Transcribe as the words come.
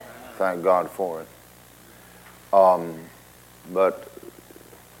Thank God for it. But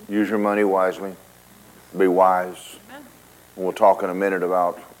use your money wisely. Be wise. And we'll talk in a minute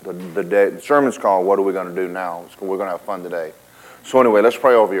about the day. The sermon's called, "What are we going to do now?" We're going to have fun today. So anyway, let's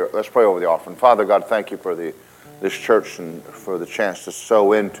pray over the offering. Father God, thank you for this church and for the chance to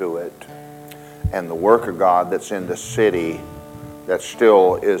sow into it, and the work of God that's in the city that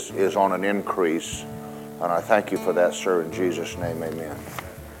still is on an increase. And I thank you for that, sir. In Jesus' name, amen.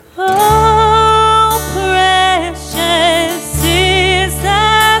 Oh, precious is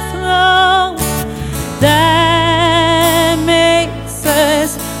the flow that makes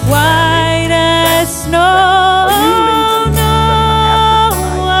us white as snow.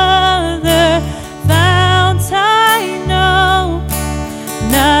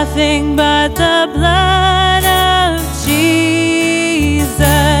 Nothing but the blood of Jesus.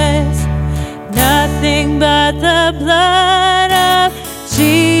 Nothing but the blood of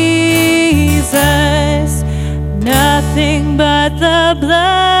Jesus. Nothing but the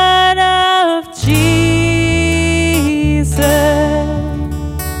blood of Jesus.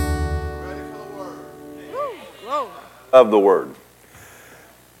 Ready for the word? Of the word.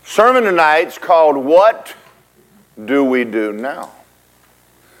 Sermon tonight's called, "What Do We Do Now?"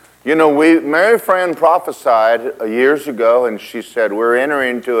 You know, Mary Fran prophesied years ago, and she said, we're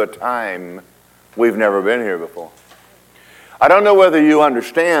entering into a time we've never been here before. I don't know whether you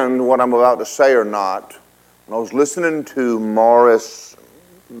understand what I'm about to say or not. When I was listening to Morris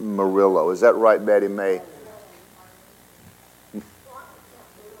Murillo, is that right, Betty May?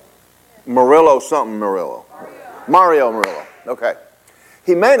 Murillo. Mario Murillo. Okay.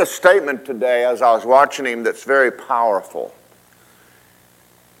 He made a statement today as I was watching him that's very powerful.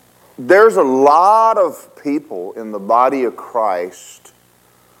 There's a lot of people in the body of Christ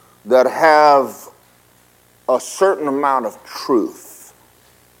that have a certain amount of truth.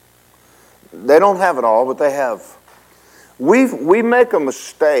 They don't have it all, but they have. We make a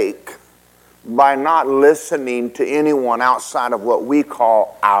mistake by not listening to anyone outside of what we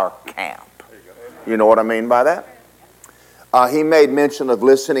call our camp. You know what I mean by that? He made mention of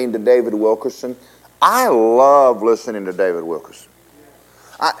listening to David Wilkerson. I love listening to David Wilkerson.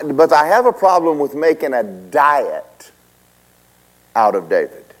 But I have a problem with making a diet out of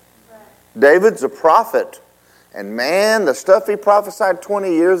David. David's a prophet. And man, the stuff he prophesied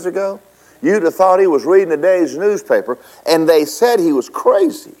 20 years ago, you'd have thought he was reading a day's newspaper. And they said he was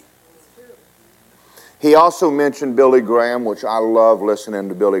crazy. He also mentioned Billy Graham, which I love listening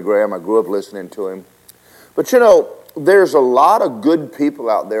to Billy Graham. I grew up listening to him. But you know, there's a lot of good people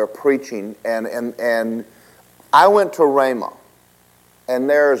out there preaching. And I went to Rhema. And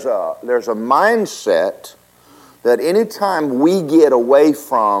there's a mindset that anytime we get away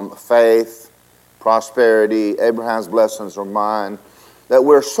from faith, prosperity, Abraham's blessings are mine, that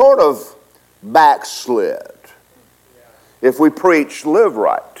we're sort of backslid. If we preach, live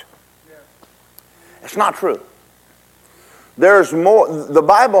right. It's not true. There's more. The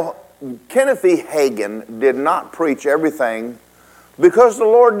Bible, Kenneth E. Hagin did not preach everything because the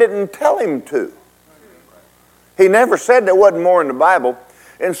Lord didn't tell him to. He never said there wasn't more in the Bible.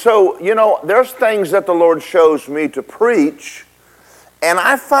 And so, you know, there's things that the Lord shows me to preach, and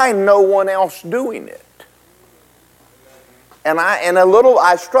I find no one else doing it. And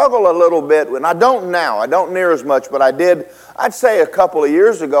I struggle a little bit, and I don't now. I don't near as much, but I did, I'd say a couple of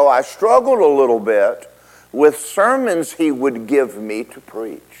years ago, I struggled a little bit with sermons he would give me to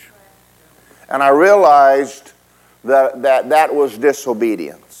preach. And I realized that was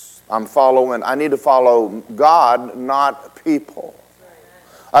disobedience. I need to follow God, not people.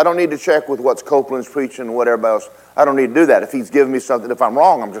 I don't need to check with what's Copeland's preaching and what everybody else. I don't need to do that. If he's giving me something, if I'm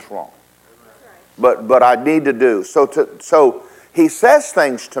wrong, I'm just wrong. But I need to do. So he says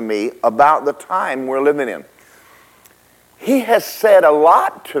things to me about the time we're living in. He has said a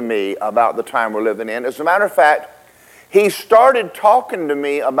lot to me about the time we're living in. As a matter of fact, he started talking to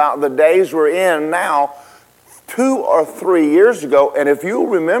me about the days we're in now 2 or 3 years ago. And if you'll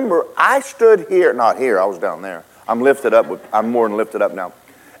remember, I stood here, not here, I was down there. I'm lifted up. I'm more than lifted up now.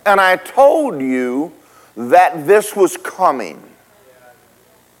 And I told you that this was coming.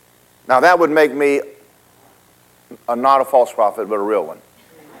 Now that would make me not a false prophet, but a real one.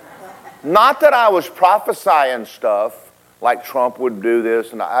 Not that I was prophesying stuff like Trump would do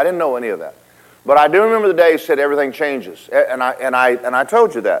this, and I didn't know any of that. But I do remember the day he said everything changes, and I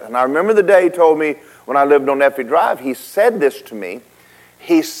told you that. And I remember the day he told me when I lived on Effie Drive, he said this to me.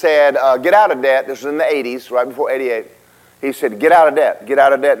 He said, get out of debt. This was in the 80s, right before 88. He said, get out of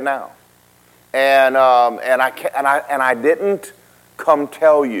debt now. And I didn't come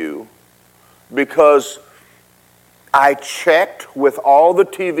tell you because I checked with all the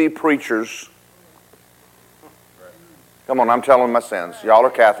TV preachers. Come on, I'm telling my sins. Y'all are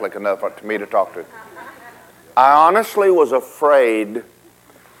Catholic enough for me to talk to. I honestly was afraid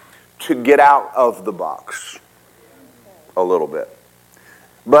to get out of the box a little bit.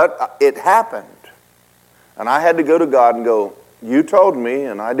 But it happened. And I had to go to God and go, you told me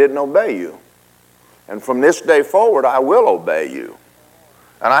and I didn't obey you. And from this day forward, I will obey you.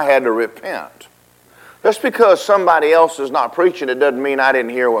 And I had to repent. Just because somebody else is not preaching, it doesn't mean I didn't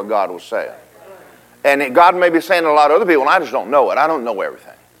hear what God was saying. And God may be saying to a lot of other people, and I just don't know it. I don't know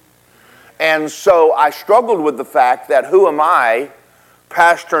everything. And so I struggled with the fact that who am I,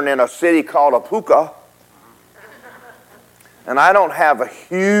 pastoring in a city called Apuka, and I don't have a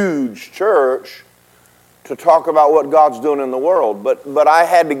huge church to talk about what God's doing in the world. But I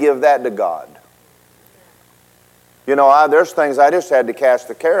had to give that to God. You know, there's things I just had to cast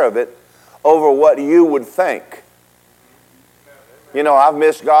the care of it over what you would think. You know, I've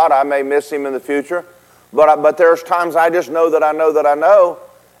missed God. I may miss Him in the future. But there's times I just know that I know that I know.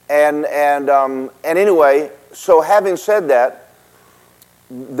 And anyway, so having said that,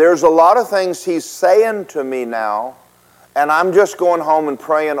 there's a lot of things He's saying to me now, and I'm just going home and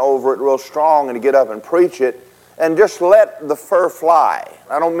praying over it real strong and to get up and preach it and just let the fur fly.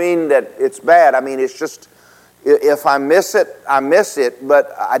 I don't mean that it's bad. I mean, it's just, if I miss it, I miss it,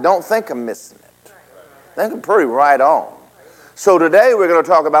 but I don't think I'm missing it. I think I'm pretty right on. So today we're going to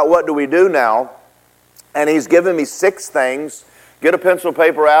talk about what do we do now, and He's given me 6 things. Get a pencil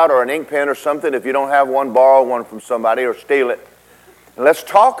paper out or an ink pen or something. If you don't have one, borrow one from somebody or steal it. And let's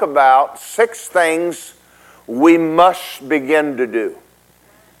talk about 6 things we must begin to do.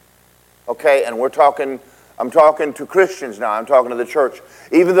 Okay, and I'm talking to Christians now. I'm talking to the church.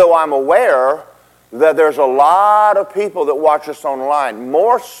 Even though I'm aware that there's a lot of people that watch us online,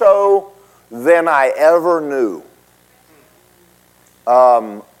 more so than I ever knew.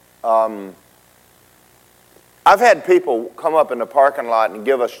 I've had people come up in the parking lot and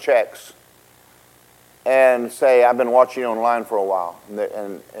give us checks and say, I've been watching you online for a while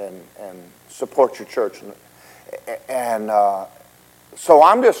and support your church. And so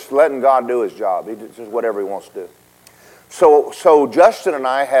I'm just letting God do His job. He does whatever He wants to do. So Justin and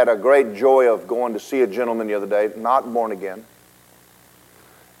I had a great joy of going to see a gentleman the other day, not born again.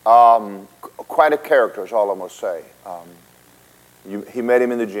 Quite a character is all I'm going to say. He met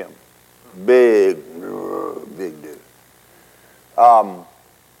him in the gym. Big dude.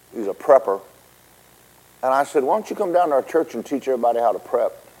 He's a prepper. And I said, why don't you come down to our church and teach everybody how to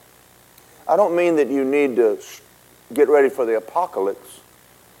prep? I don't mean that you need to get ready for the apocalypse,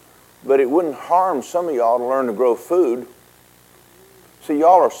 but it wouldn't harm some of y'all to learn to grow food. See,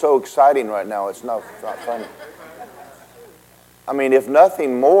 y'all are so exciting right now, it's not funny. I mean, if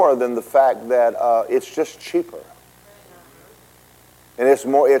nothing more than the fact that it's just cheaper. And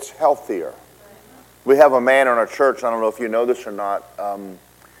it's healthier. We have a man in our church, I don't know if you know this or not,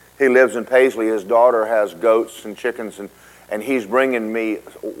 he lives in Paisley. His daughter has goats and chickens, and he's bringing me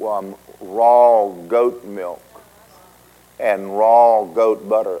raw goat milk and raw goat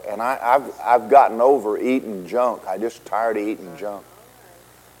butter. And I've gotten over eating junk. I'm just tired of eating junk.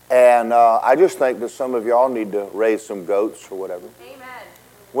 And I just think that some of y'all need to raise some goats or whatever. Amen.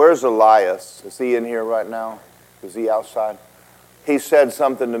 Where's Elias? Is he in here right now? Is he outside? He said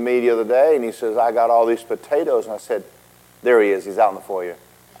something to me the other day, and he says, I got all these potatoes. And I said, there he is. He's out in the foyer.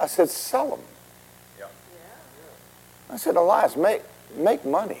 I said, sell them. Yeah. I said, Elias, make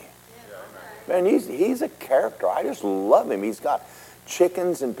money. Man, he's a character. I just love him. He's got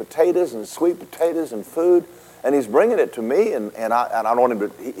chickens and potatoes and sweet potatoes and food, and he's bringing it to me, and I don't want him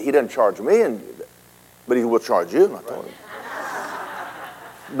to, he doesn't charge me, but he will charge you, I told him.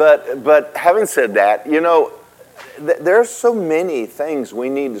 But having said that, you know, there's so many things we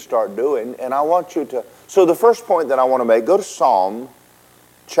need to start doing, and I want you to, so the first point that I want to make, go to Psalm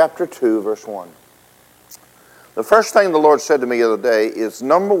chapter 2, verse 1. The first thing the Lord said to me the other day is,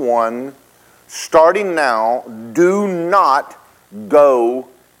 number 1, starting now, do not go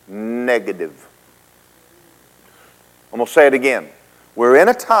negative. I'm going to say it again. We're in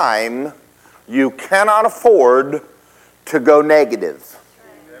a time you cannot afford to go negative.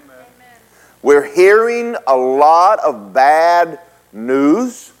 We're hearing a lot of bad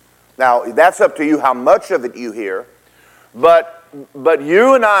news. Now, that's up to you how much of it you hear. But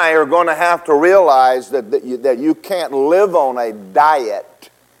you and I are going to have to realize that you can't live on a diet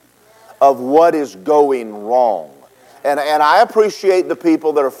of what is going wrong. And I appreciate the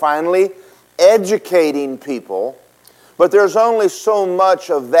people that are finally educating people, but there's only so much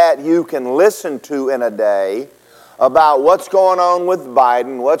of that you can listen to in a day. about what's going on with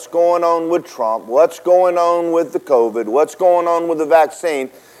Biden, what's going on with Trump, what's going on with the COVID, what's going on with the vaccine,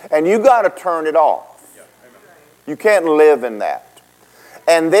 and you got to turn it off. You can't live in that.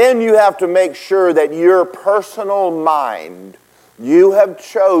 And then you have to make sure that your personal mind, you have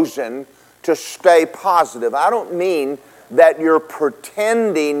chosen to stay positive. I don't mean that you're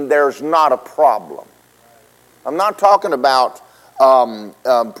pretending there's not a problem. I'm not talking about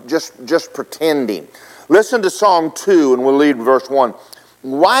just pretending. Listen to Psalm 2, and we'll read verse 1.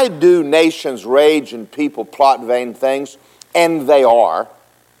 Why do nations rage and people plot vain things? And they are.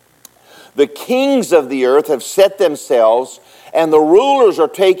 The kings of the earth have set themselves, and the rulers are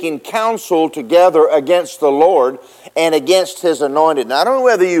taking counsel together against the Lord and against His anointed. Now, I don't know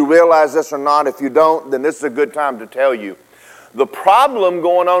whether you realize this or not. If you don't, then this is a good time to tell you. The problem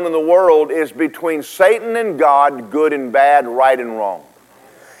going on in the world is between Satan and God, good and bad, right and wrong.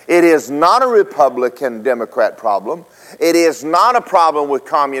 It is not a Republican-Democrat problem. It is not a problem with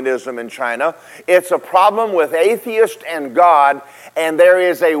communism in China. It's a problem with atheist and God, and there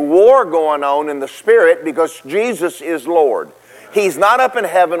is a war going on in the spirit because Jesus is Lord. He's not up in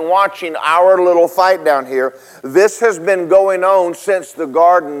heaven watching our little fight down here. This has been going on since the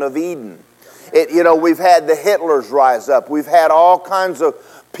Garden of Eden. We've had the Hitlers rise up. We've had all kinds of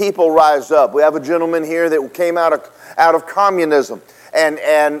people rise up. We have a gentleman here that came out of communism.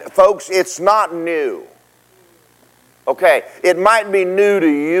 And folks, it's not new. Okay, it might be new to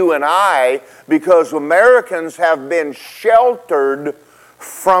you and I because Americans have been sheltered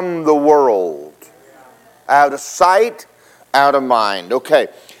from the world. Out of sight, out of mind. Okay,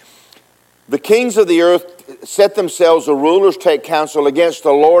 the kings of the earth set themselves, the rulers take counsel against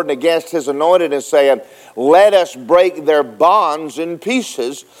the Lord and against His anointed, and saying, let us break their bonds in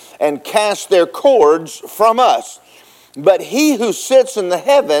pieces and cast their cords from us. But He who sits in the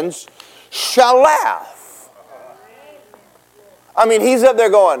heavens shall laugh. I mean, He's up there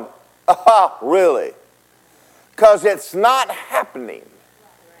going, really? Because it's not happening.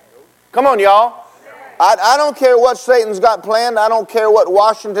 Come on, y'all. I don't care what Satan's got planned. I don't care what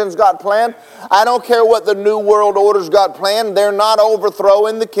Washington's got planned. I don't care what the New World Order's got planned. They're not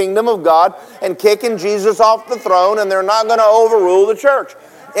overthrowing the kingdom of God and kicking Jesus off the throne, and they're not going to overrule the church.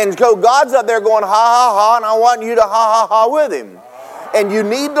 And so God's up there going, ha, ha, ha, and I want you to ha, ha, ha with Him. And you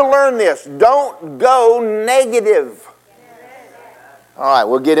need to learn this. Don't go negative. All right,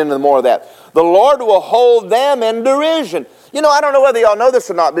 we'll get into more of that. The Lord will hold them in derision. You know, I don't know whether y'all know this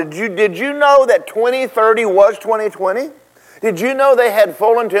or not, but did you know that 2030 was 2020? Did you know they had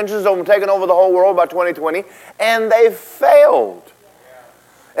full intentions of taking over the whole world by 2020? And they failed.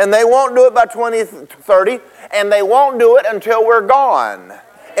 And they won't do it by 2030, and they won't do it until we're gone.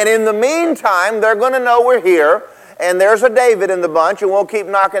 And in the meantime, they're going to know we're here, and there's a David in the bunch, and we'll keep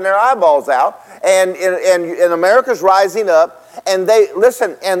knocking their eyeballs out. And America's rising up. And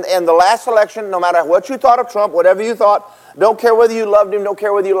listen, and the last election, no matter what you thought of Trump, whatever you thought, don't care whether you loved him, don't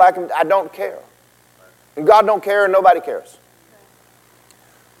care whether you like him, I don't care. And God don't care, and nobody cares.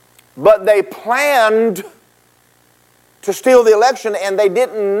 But they planned to steal the election, and they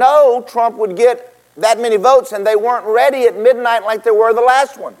didn't know Trump would get that many votes, and they weren't ready at midnight like they were the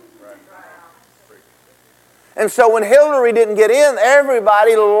last one. And so when Hillary didn't get in,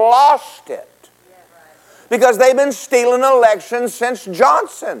 everybody lost it. Because they've been stealing elections since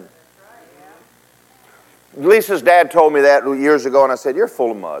Johnson. Lisa's dad told me that years ago, and I said, you're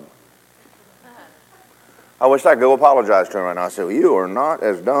full of mud. I wish I could go apologize to him right now. I said, well, you are not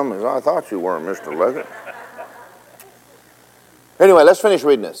as dumb as I thought you were, Mr. Leggett. Anyway, let's finish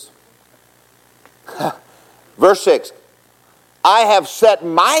reading this. Verse 6. I have set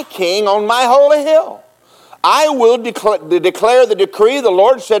my king on my holy hill. I will declare the decree. The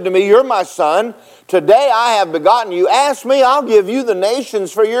Lord said to me, you're my son. Today I have begotten you. Ask me, I'll give you the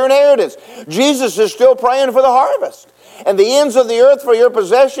nations for your inheritance. Jesus is still praying for the harvest. And the ends of the earth for your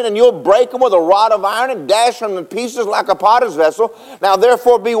possession, and you'll break them with a rod of iron and dash them in pieces like a potter's vessel. Now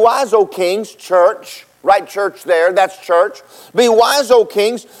therefore be wise, O kings, church. Right church there, that's church. Be wise, O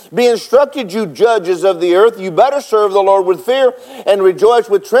kings. Be instructed, you judges of the earth. You better serve the Lord with fear and rejoice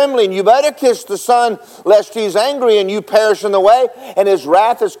with trembling. You better kiss the Son, lest He's angry and you perish in the way. And His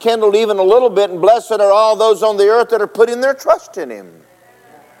wrath is kindled even a little bit. And blessed are all those on the earth that are putting their trust in Him.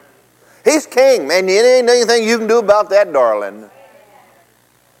 He's king, man. There ain't anything you can do about that, darling.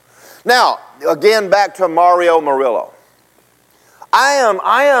 Now, again, back to Mario Murillo. I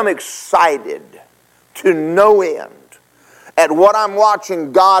am excited to no end at what I'm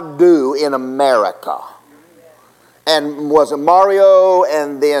watching God do in America. And was it Mario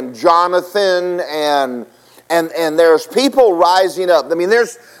and then Jonathan and And there's people rising up. I mean,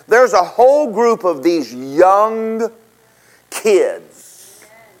 there's a whole group of these young kids.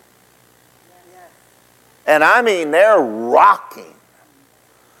 And I mean, they're rocking.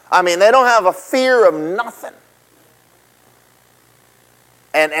 I mean, they don't have a fear of nothing.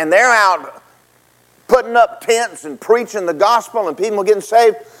 And they're out putting up tents and preaching the gospel and people getting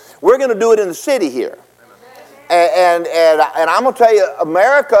saved. We're going to do it in the city here. And I'm going to tell you,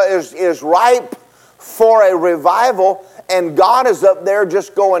 America is ripe for a revival, and God is up there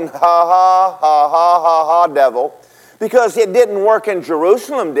just going, ha, ha, ha, ha, ha, ha, devil. Because it didn't work in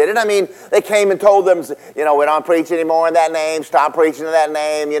Jerusalem, did it? I mean, they came and told them, we don't preach anymore in that name. Stop preaching in that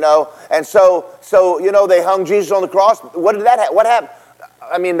name, And so they hung Jesus on the cross. What did that happen? What happened?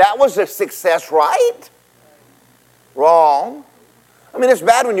 I mean, that was a success, right? Wrong. I mean, it's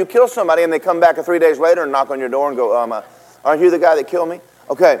bad when you kill somebody and they come back 3 days later and knock on your door and go, aren't you the guy that killed me?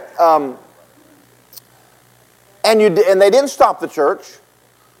 Okay. And they didn't stop the church.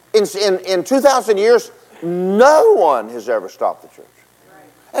 In 2,000 years, no one has ever stopped the church.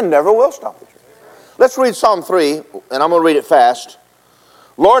 And never will stop the church. Let's read Psalm 3, and I'm going to read it fast.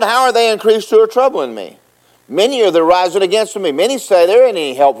 Lord, how are they increased who are troubling me? Many are the rising against me. Many say there ain't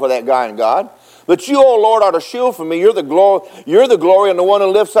any help for that guy in God. But you, O Lord, are a shield for me. You're the glory and the one who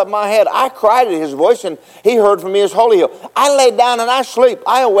lifts up my head. I cried at his voice, and he heard from me his holy hill. I lay down and I sleep.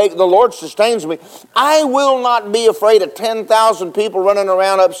 I awake, the Lord sustains me. I will not be afraid of 10,000 people running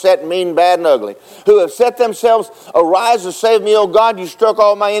around upset, mean, bad, and ugly, who have set themselves. Arise and save me, O God. You struck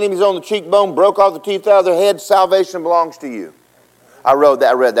all my enemies on the cheekbone, broke all the teeth out of their head. Salvation belongs to you. I read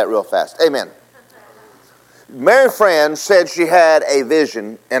that real fast. Amen. Mary Fran said she had a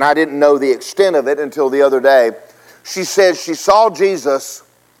vision, and I didn't know the extent of it until the other day. She said she saw Jesus,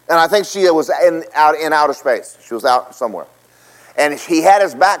 and I think she was in outer space. She was out somewhere. And he had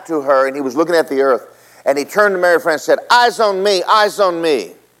his back to her, and he was looking at the earth. And he turned to Mary Fran and said, eyes on me, eyes on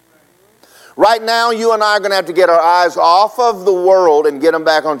me. Right now, you and I are going to have to get our eyes off of the world and get them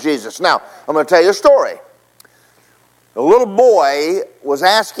back on Jesus. Now, I'm going to tell you a story. The little boy was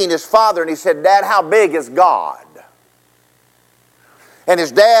asking his father, and he said, Dad, how big is God? And his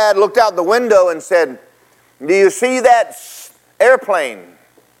dad looked out the window and said, do you see that airplane?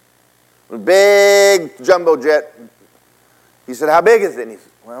 Big jumbo jet. He said, how big is it?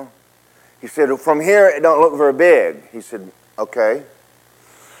 And he said, from here it don't look very big. He said, okay.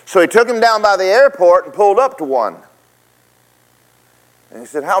 So he took him down by the airport and pulled up to one. And he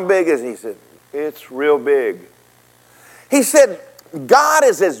said, how big is it? He said, it's real big. He said, God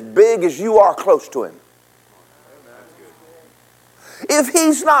is as big as you are close to him. If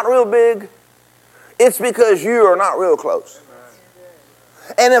he's not real big, it's because you are not real close.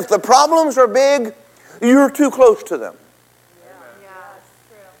 And if the problems are big, you're too close to them.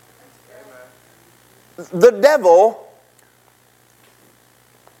 The devil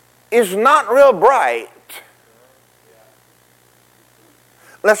is not real bright.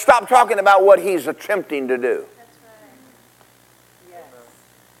 Let's stop talking about what he's attempting to do.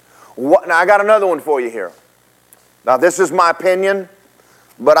 Now, I got another one for you here. Now, this is my opinion,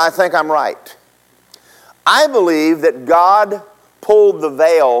 but I think I'm right. I believe that God pulled the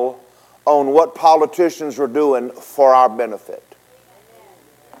veil on what politicians were doing for our benefit.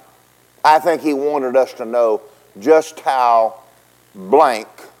 I think he wanted us to know just how blank,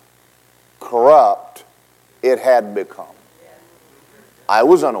 corrupt it had become. I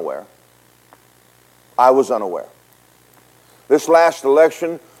was unaware. This last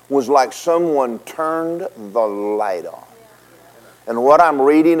election was like someone turned the light on. And what I'm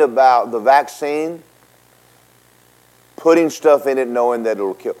reading about the vaccine, putting stuff in it knowing that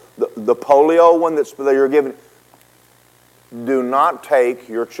it'll kill. The polio one that you're giving, do not take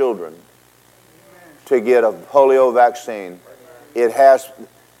your children to get a polio vaccine.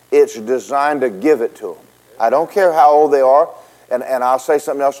 It's designed to give it to them. I don't care how old they are, and I'll say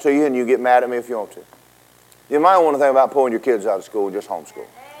something else to you and you get mad at me if you want to. You might want to think about pulling your kids out of school, just homeschool.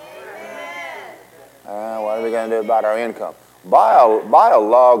 What are we going to do about our income? Buy a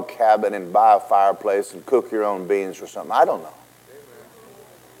log cabin and buy a fireplace and cook your own beans or something. I don't know.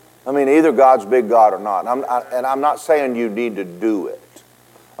 I mean, either God's big God or not. And I'm not saying you need to do it.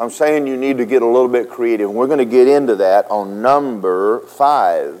 I'm saying you need to get a little bit creative. And we're going to get into that on number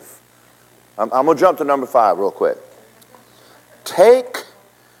 5. I'm going to jump to number 5 real quick. Take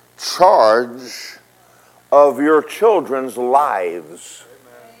charge of your children's lives.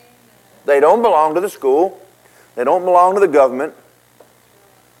 They don't belong to the school. They don't belong to the government.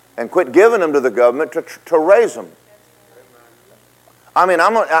 And quit giving them to the government to raise them. I mean, I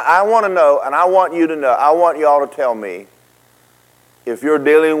want to know, and I want you to know, I want you all to tell me if you're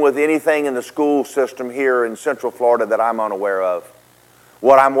dealing with anything in the school system here in Central Florida that I'm unaware of,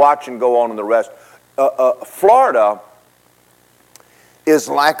 what I'm watching go on in the rest, Florida is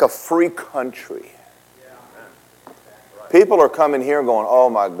like a free country. People are coming here going, oh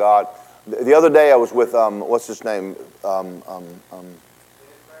my God. The other day I was with, what's his name?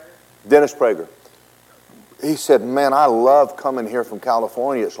 Dennis Prager. He said, man, I love coming here from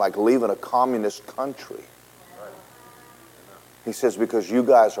California. It's like leaving a communist country. He says, because you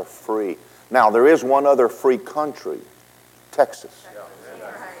guys are free. Now, there is one other free country, Texas.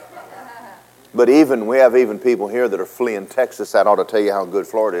 But we have even people here that are fleeing Texas. That ought to tell you how good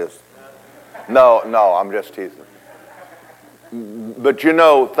Florida is. No, I'm just teasing. But you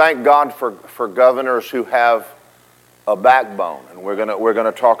know, thank God for governors who have a backbone. And we're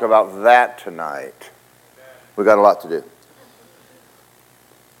gonna talk about that tonight. We've got a lot to do.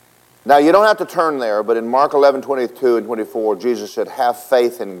 Now, you don't have to turn there, but in Mark 11:22 and 24, Jesus said, have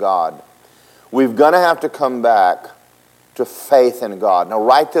faith in God. We're going to have to come back to faith in God. Now,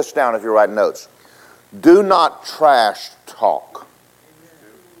 write this down if you're writing notes. Do not trash talk.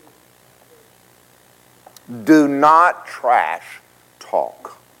 Do not trash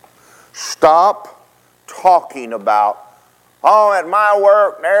talk. Stop talking about, oh, at my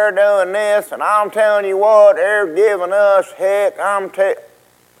work, they're doing this, and I'm telling you what, they're giving us heck.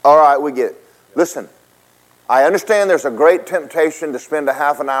 All right, we get it. Listen, I understand there's a great temptation to spend a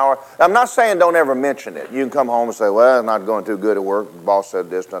half an hour. I'm not saying don't ever mention it. You can come home and say, well, I'm not going too good at work. The boss said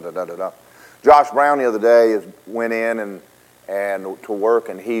this, da-da-da-da-da. Josh Brown the other day went in and to work,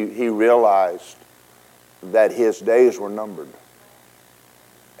 and he realized that his days were numbered.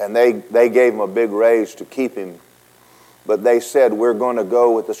 And they gave him a big raise to keep him. But they said, we're going to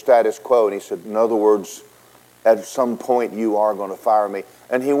go with the status quo. And he said, in other words, at some point you are going to fire me.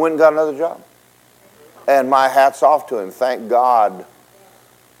 And he went and got another job. And my hat's off to him, thank God.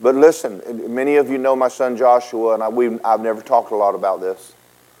 But listen, many of you know my son Joshua, and I've never talked a lot about this.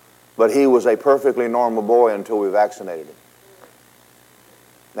 But he was a perfectly normal boy until we vaccinated him.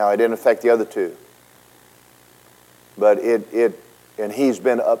 Now, it didn't affect the other two. But and he's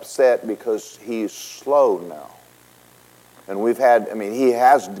been upset because he's slow now. And he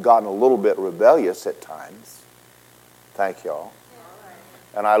has gotten a little bit rebellious at times. Thank y'all.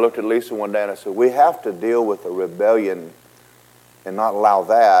 And I looked at Lisa one day and I said, we have to deal with the rebellion and not allow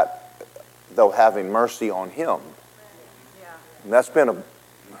that, though having mercy on him. And that's been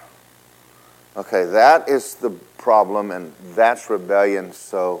okay, that is the problem, and that's rebellion,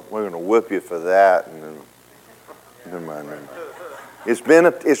 so we're going to whip you for that. And never mind. It's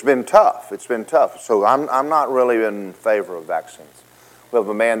been tough. It's been tough. So I'm not really in favor of vaccines. We have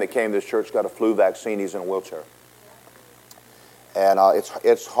a man that came to this church, got a flu vaccine. He's in a wheelchair. And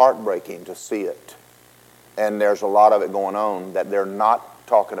it's heartbreaking to see it. And there's a lot of it going on that they're not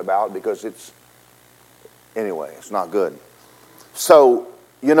talking about because it's not good. So,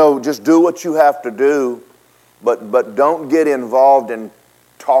 just do what you have to do, but don't get involved in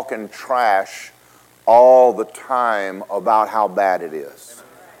talking trash all the time about how bad it is.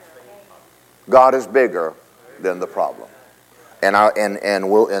 God is bigger than the problem. And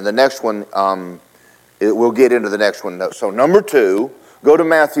the next one, we'll get into the next one. So number 2, go to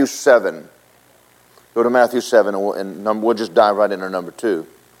Matthew 7. Go to Matthew 7, and we'll just dive right into number 2.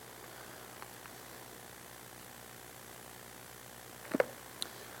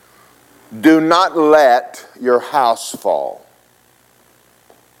 Do not let your house fall.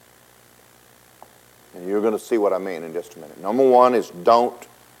 And you're going to see what I mean in just a minute. Number 1 is don't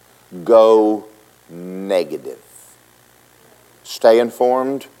go negative. Stay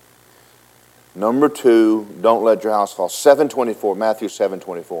informed. Number 2, don't let your house fall. 7:24, Matthew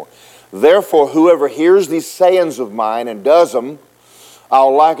 7:24. Therefore, whoever hears these sayings of mine and does them,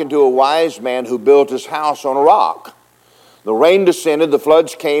 I'll liken to a wise man who built his house on a rock. The rain descended, the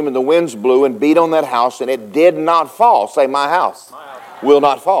floods came, and the winds blew and beat on that house, and it did not fall. Say, my house will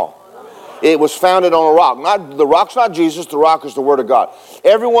not fall. It was founded on a rock. The rock's not Jesus, the rock is the Word of God.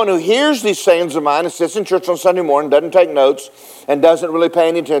 Everyone who hears these sayings of mine and sits in church on Sunday morning, doesn't take notes, and doesn't really pay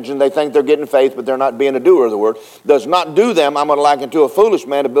any attention, they think they're getting faith, but they're not being a doer of the Word, does not do them, I'm going to liken to a foolish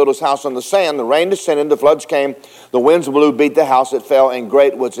man to build his house on the sand. The rain descended, the floods came, the winds blew, beat the house, it fell, and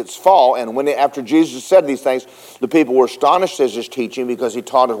great was its fall. And after Jesus said these things, the people were astonished at his teaching because he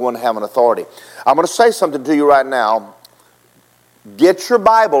taught as one having authority. I'm going to say something to you right now. Get your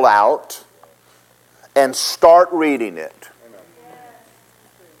Bible out and start reading it.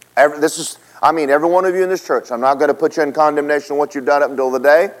 Every one of you in this church, I'm not going to put you in condemnation of what you've done up until the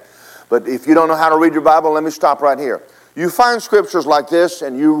day, but if you don't know how to read your Bible, let me stop right here. You find scriptures like this,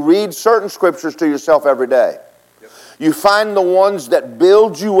 and you read certain scriptures to yourself every day. You find the ones that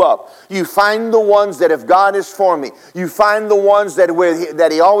build you up. You find the ones that if God is for me. You find the ones that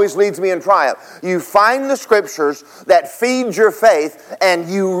He always leads me in triumph. You find the Scriptures that feed your faith, and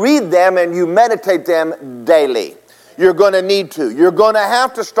you read them and you meditate them daily. You're going to need to. You're going to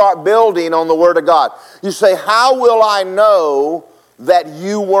have to start building on the Word of God. You say, how will I know that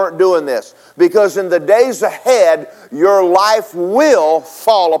you weren't doing this? Because in the days ahead, your life will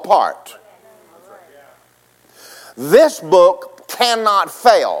fall apart. This book cannot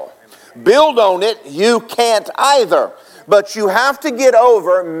fail. Build on it, you can't either. But you have to get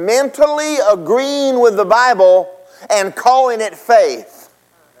over mentally agreeing with the Bible and calling it faith.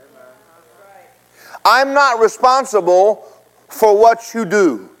 I'm not responsible for what you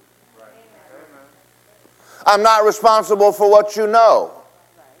do. I'm not responsible for what you know.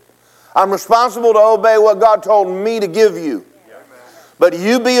 I'm responsible to obey what God told me to give you. But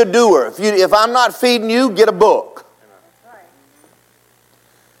you be a doer. If I'm not feeding you, get a book.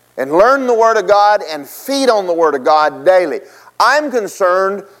 And learn the Word of God and feed on the Word of God daily. I'm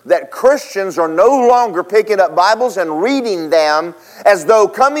concerned that Christians are no longer picking up Bibles and reading them as though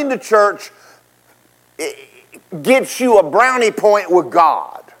coming to church gets you a brownie point with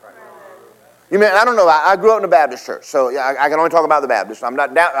God. You mean, I don't know. I grew up in a Baptist church, so I can only talk about the Baptists. I'm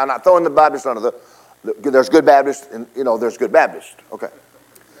not throwing the Baptists under the. There's good Baptists, and there's good Baptists. Okay,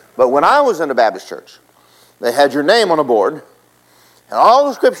 but when I was in the Baptist church, they had your name on a board, and all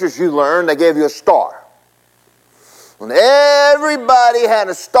the scriptures you learned, they gave you a star. And everybody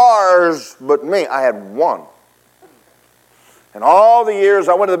had stars, but me, I had one. And all the years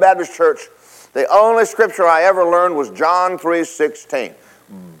I went to the Baptist church, the only scripture I ever learned was John 3:16.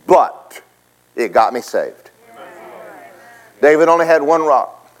 But it got me saved. David only had one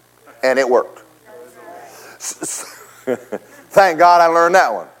rock, and it worked. Thank God I learned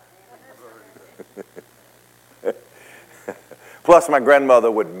that one. Plus, my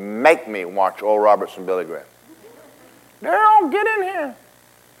grandmother would make me watch Oral Roberts and Billy Graham. Daryl, get in here.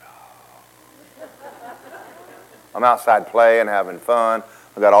 I'm outside playing, having fun.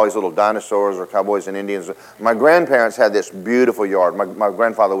 I got all these little dinosaurs or cowboys and Indians. My grandparents had this beautiful yard. My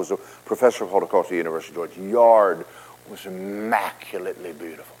grandfather was a professor of horticulture at the University of Georgia. Yard was immaculately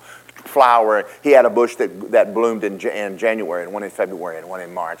beautiful. Flower. He had a bush that bloomed in January, and one in February, and one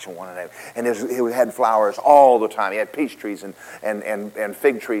in March, and one in April. And he had flowers all the time. He had peach trees and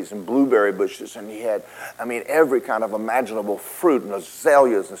fig trees and blueberry bushes, and he had, every kind of imaginable fruit and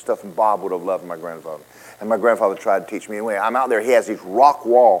azaleas and stuff. And Bob would have loved my grandfather. And my grandfather tried to teach me. Anyway, I'm out there. He has this rock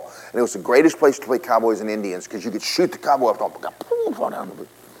wall, and it was the greatest place to play cowboys and Indians because you could shoot the cowboy up.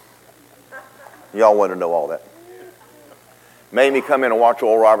 Y'all want to know all that. Made me come in and watch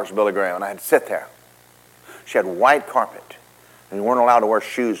Oral Roberts and Billy Graham, and I had to sit there. She had white carpet, and you weren't allowed to wear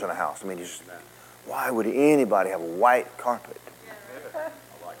shoes in the house. Why would anybody have a white carpet?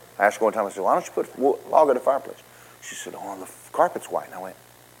 I asked her one time, I said, why don't you put log in the fireplace? She said, oh, the carpet's white. And I went,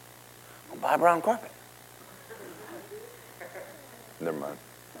 well, buy a brown carpet. Never mind.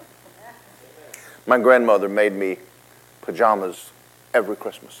 My grandmother made me pajamas every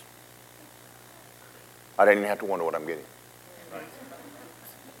Christmas. I didn't even have to wonder what I'm getting.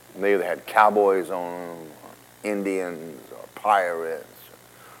 They either had cowboys on them, or Indians, or pirates.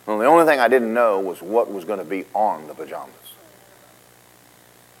 Well, the only thing I didn't know was what was going to be on the pajamas.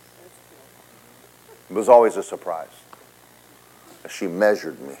 It was always a surprise. She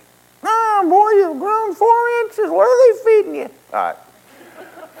measured me. Ah, boy, you've grown 4 inches. What are they feeding you? All right.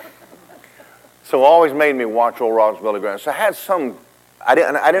 So always made me watch Oral Roberts, Billy Graham. So I had I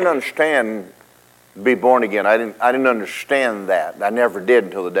didn't understand be born again. I didn't understand that. I never did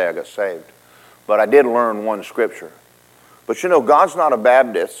until the day I got saved. But I did learn one scripture. But God's not a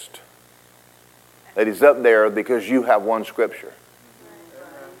Baptist that He's up there because you have one scripture.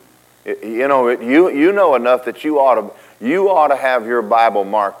 You know enough that you ought to have your Bible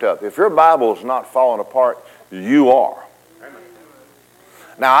marked up. If your Bible is not falling apart, you are.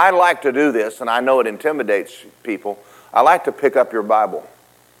 Now, I like to do this, and I know it intimidates people. I like to pick up your Bible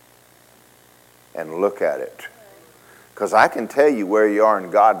and look at it. Because I can tell you where you are in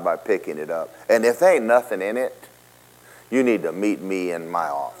God by picking it up. And if there ain't nothing in it, you need to meet me in my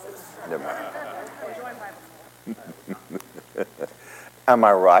office. Never mind. Am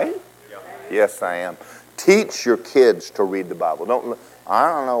I right? Yes, I am. Teach your kids to read the Bible. I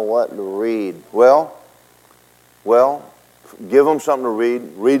don't know what to read. Well, give them something to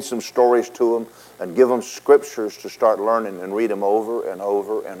read. Read some stories to them. And give them scriptures to start learning and read them over and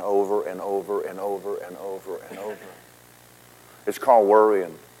over and over and over and over and over and over. It's called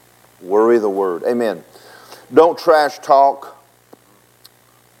worrying. Worry the word. Amen. Don't trash talk.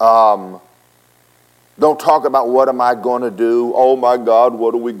 Don't talk about what am I going to do? Oh my God,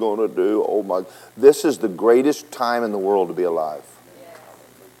 what are we going to do? Oh my. This is the greatest time in the world to be alive.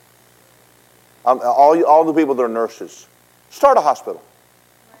 All the people that are nurses, start a hospital.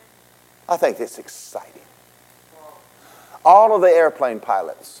 I think it's exciting. All of the airplane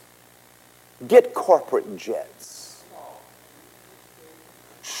pilots, get corporate jets.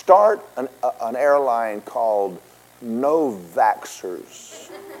 Start an airline called No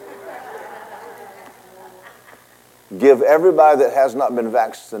Vaxxers. Give everybody that has not been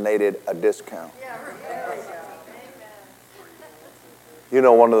vaccinated a discount. You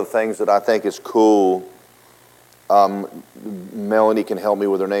know, one of the things that I think is cool, Melanie can help me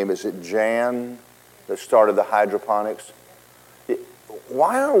with her name, is it Jan that started the hydroponics?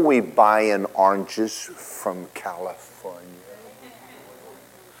 Why are we buying oranges from California?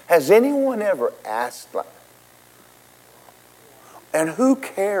 Has anyone ever asked? And who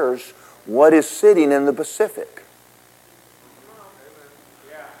cares what is sitting in the Pacific?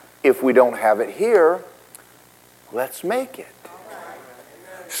 If we don't have it here, let's make it.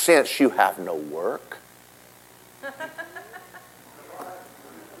 Since you have no work.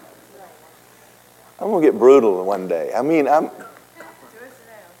 I'm going to get brutal one day. I mean,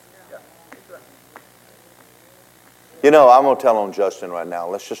 you know, I'm going to tell on Justin right now.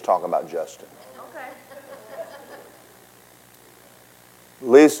 Let's just talk about Justin. Okay.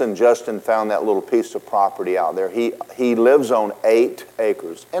 Lisa and Justin found that little piece of property out there. He lives on 8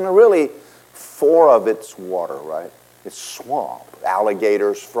 acres. And really, 4 of it's water, right? It's swamp.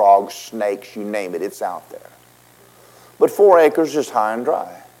 Alligators, frogs, snakes, you name it, it's out there. But 4 acres is high and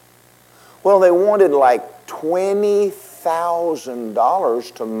dry. Well, they wanted like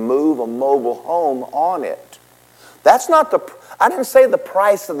 $20,000 to move a mobile home on it. That's not I didn't say the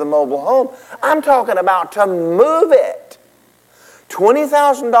price of the mobile home. I'm talking about to move it.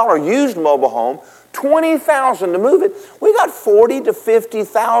 $20,000 used mobile home, $20,000 to move it. We got $40,000 to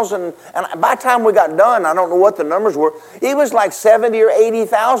 $50,000, and by the time we got done, I don't know what the numbers were. It was like $70,000 or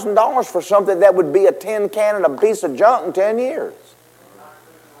 $80,000 for something that would be a tin can and a piece of junk in 10 years.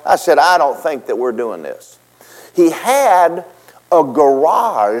 I said, I don't think that we're doing this. He had a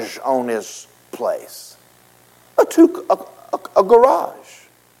garage on his place, a garage.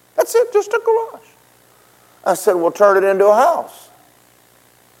 That's it, just a garage. I said, we'll turn it into a house.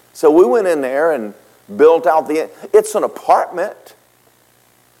 So we went in there and built out it's an apartment.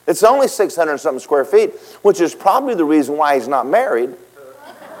 It's only 600 and something square feet, which is probably the reason why he's not married.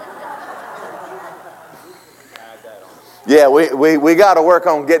 Yeah, we got to work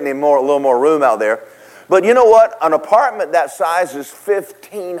on getting him a little more room out there. But you know what? An apartment that size is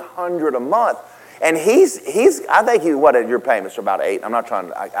 $1,500 a month. And he's I think what your payments are about 8. I'm not trying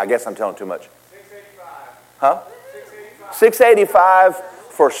to, I guess I'm telling too much. $685. Huh? $685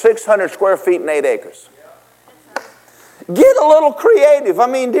 for 600 square feet and 8 acres. Get a little creative. I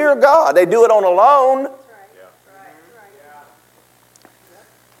mean, dear God, they do it on a loan.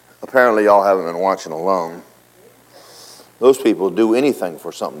 Apparently y'all haven't been watching Alone. Those people do anything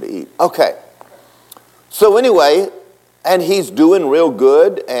for something to eat. Okay. So anyway, and he's doing real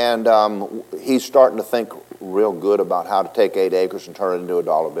good, and he's starting to think real good about how to take 8 acres and turn it into a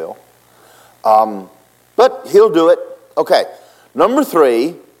dollar bill. But he'll do it. Okay. Number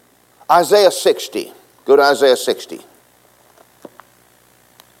 3, Isaiah 60. Go to Isaiah 60.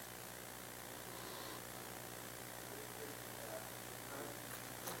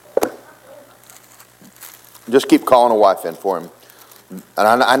 Just keep calling a wife in for him.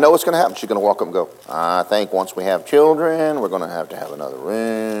 And I know what's going to happen. She's going to walk up and go, I think once we have children, we're going to have another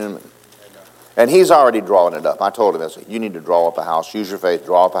room. And he's already drawing it up. I told him, I said, you need to draw up a house. Use your faith.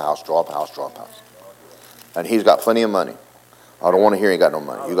 Draw up a house, draw up a house, draw up a house. And he's got plenty of money. I don't want to hear you got no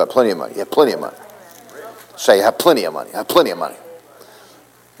money. You got plenty of money. You have plenty of money. Say, you have plenty of money. I have plenty of money.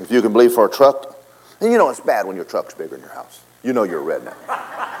 If you can believe for a truck, and you know it's bad when your truck's bigger than your house. You know you're a redneck.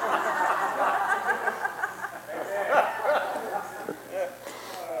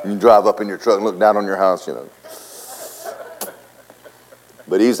 You drive up in your truck and look down on your house, you know.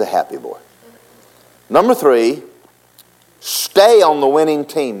 But he's a happy boy. Number 3, stay on the winning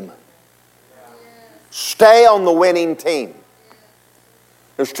team. Stay on the winning team.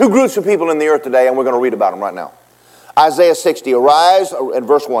 There's 2 groups of people in the earth today, and we're going to read about them right now. Isaiah 60, arise, in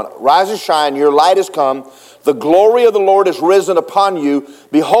verse 1, rise and shine, your light has come, the glory of the Lord is risen upon you.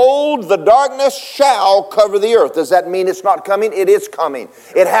 Behold, the darkness shall cover the earth. Does that mean it's not coming? It is coming.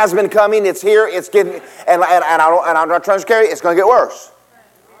 It has been coming. It's here. It's getting, and I'm not trying to scare you. It's going to get worse.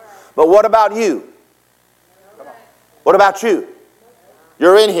 But what about you? What about you?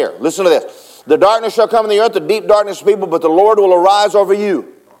 You're in here. Listen to this. The darkness shall come in the earth, the deep darkness of people, but the Lord will arise over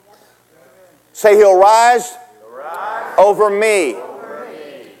you. Say, He'll rise over me.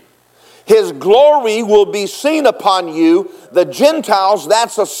 His glory will be seen upon you. The Gentiles,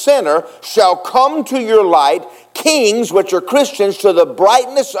 that's a sinner, shall come to your light. Kings, which are Christians, to the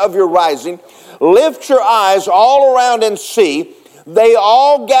brightness of your rising. Lift your eyes all around and see. They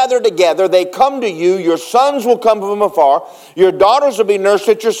all gather together. They come to you. Your sons will come from afar. Your daughters will be nursed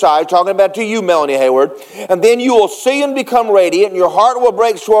at your side. Talking about to you, Melanie Hayward. And then you will see and become radiant. And your heart will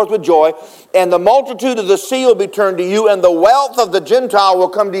break forth with joy. And the multitude of the sea will be turned to you. And the wealth of the Gentile will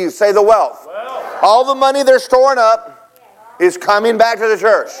come to you. Say the wealth. All the money they're storing up is coming back to the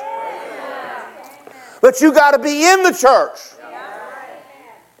church. But you got to be in the church.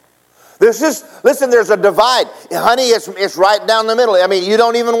 Listen, there's a divide. Honey, it's right down the middle. I mean, you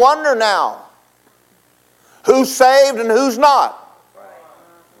don't even wonder now who's saved and who's not.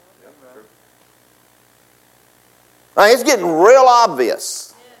 Now, it's getting real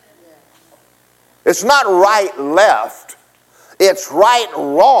obvious. It's not right, left. It's right,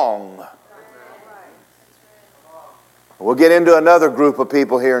 wrong. We'll get into another group of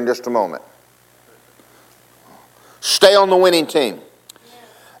people here in just a moment. Stay on the winning team.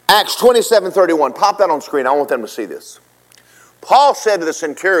 Acts 27:31. Pop that on screen. I want them to see this. Paul said to the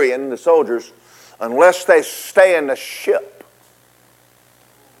centurion, the soldiers, unless they stay in the ship,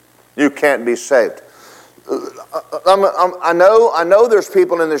 you can't be saved. I know there's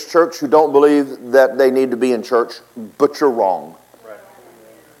people in this church who don't believe that they need to be in church, but you're wrong.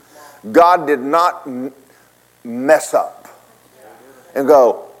 God did not mess up and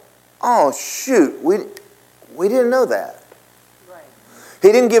go, oh shoot, we didn't know that.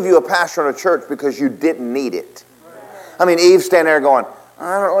 He didn't give you a pastor in a church because you didn't need it. I mean, Eve's standing there going,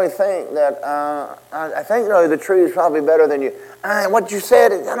 I don't really think that, I think the tree is probably better than you. What you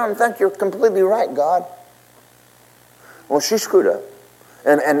said, I don't think you're completely right, God. Well, she screwed up.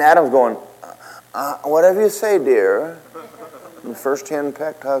 And Adam's going, whatever you say, dear. The first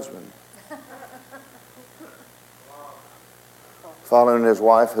hen-pecked husband. Following his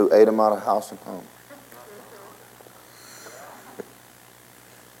wife who ate him out of house and home.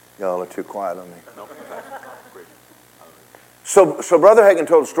 Y'all are too quiet on me. So Brother Hagin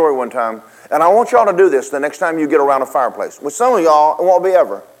told a story one time, and I want y'all to do this the next time you get around a fireplace. With some of y'all, it won't be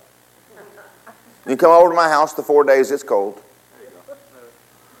ever. You come over to my house the 4 days it's cold.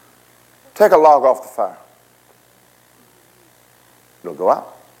 Take a log off the fire. It'll go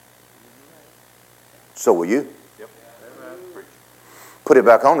out. So will you. Put it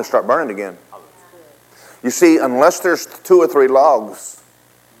back on and start burning again. You see, unless there's 2 or 3 logs,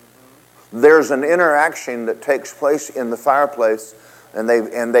 there's an interaction that takes place in the fireplace, and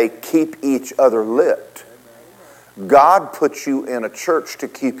they keep each other lit. God puts you in a church to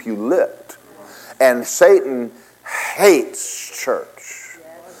keep you lit. And Satan hates church.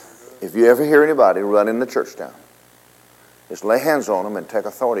 If you ever hear anybody running the church down, just lay hands on them and take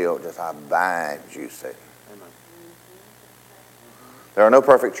authority over it. Just, I bind you, Satan. There are no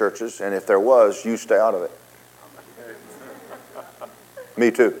perfect churches, and if there was, you stay out of it. Me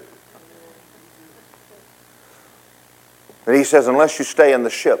too. And he says, unless you stay in the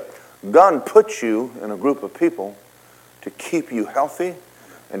ship, God puts you in a group of people to keep you healthy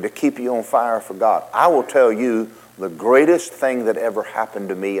and to keep you on fire for God. I will tell you, the greatest thing that ever happened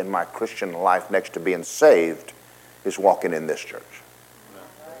to me in my Christian life next to being saved is walking in this church.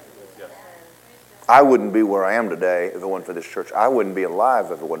 I wouldn't be where I am today if it wasn't for this church. I wouldn't be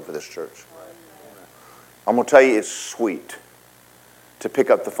alive if it wasn't for this church. I'm going to tell you, it's sweet to pick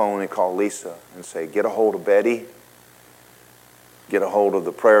up the phone and call Lisa and say, get a hold of Betty. Get a hold of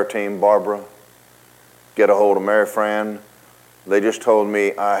the prayer team, Barbara. Get a hold of Mary Fran. They just told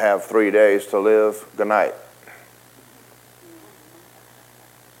me I have 3 days to live. Good night.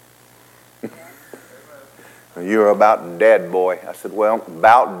 You're about dead, boy. I said, well,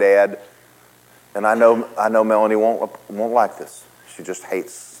 about dead. And I know Melanie won't like this. She just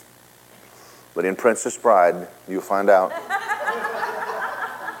hates. But in Princess Bride, you'll find out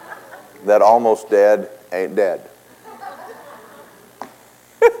that almost dead ain't dead.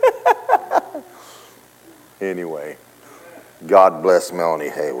 Anyway, God bless Melanie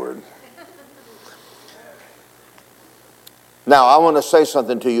Hayward. Now, I want to say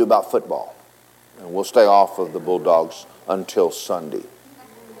something to you about football. And we'll stay off of the Bulldogs until Sunday.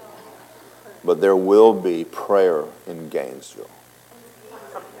 But there will be prayer in Gainesville.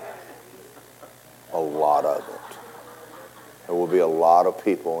 A lot of it. There will be a lot of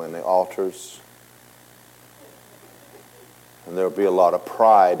people in the altars. And there will be a lot of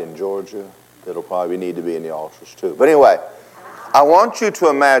pride in Georgia. That'll probably need to be in the altars too. But anyway, I want you to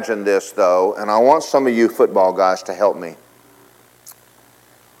imagine this though, and I want some of you football guys to help me.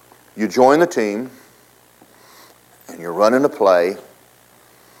 You join the team, and you're running a play,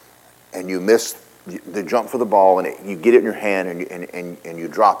 and you miss the jump for the ball, and you get it in your hand, and you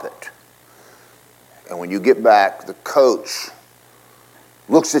drop it. And when you get back, the coach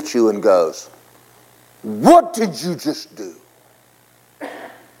looks at you and goes, "What did you just do?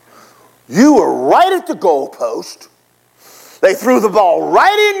 You were right at the goalpost. They threw the ball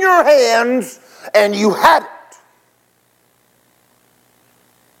right in your hands, and you had it."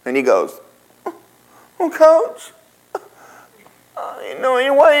 And he goes, "Well, Coach, why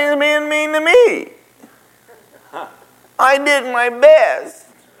are you being mean to me? I did my best."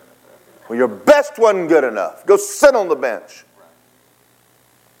 "Well, your best wasn't good enough. Go sit on the bench."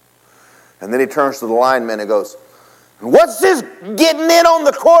 And then he turns to the lineman and goes, "What's this getting in on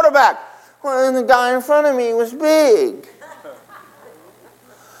the quarterback?" "Well, the guy in front of me was big."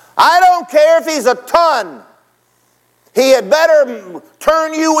 "I don't care if he's a ton. He had better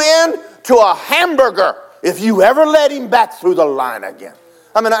turn you in to a hamburger if you ever let him back through the line again."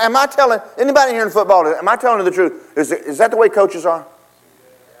 I mean, am I telling, anybody here in football, am I telling you the truth? Is that the way coaches are?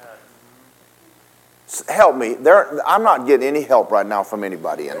 Help me. I'm not getting any help right now from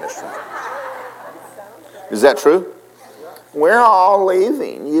anybody in this room. Is that true? "We're all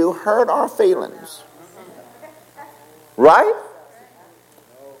leaving. You hurt our feelings." Right?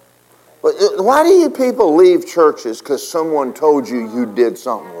 But why do you people leave churches because someone told you did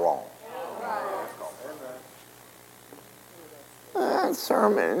something wrong? That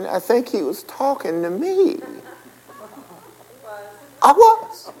sermon, I think he was talking to me. I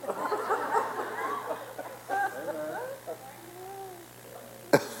was.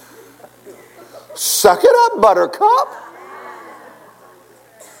 Suck it up, buttercup.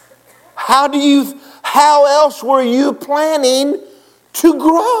 How else were you planning to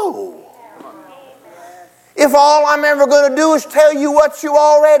grow? If all I'm ever going to do is tell you what you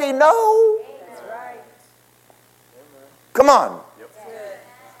already know. Come on.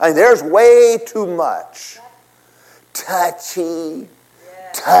 I mean, there's way too much touchy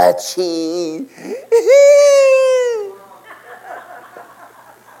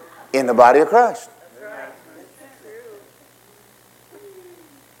in the body of Christ.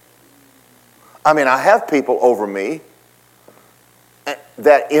 I mean, I have people over me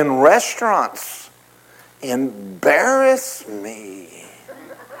that in restaurants embarrass me.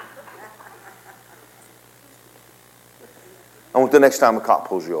 I want the next time a cop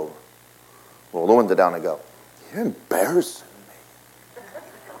pulls you over, roll the window down and go, "You're embarrassing me."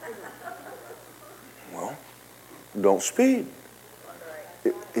 Well, don't speed.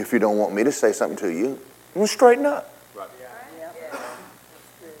 If you don't want me to say something to you, then straighten up.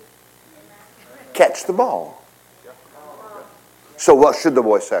 Catch the ball. So what should the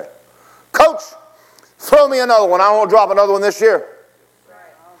boy say? "Coach, throw me another one. I won't drop another one this year.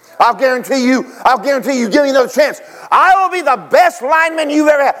 I'll guarantee you, give me another chance. I will be the best lineman you've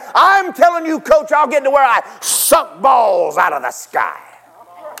ever had. I'm telling you, Coach, I'll get to where I suck balls out of the sky."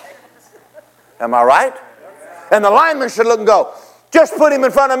 Am I right? And the lineman should look and go, "Just put him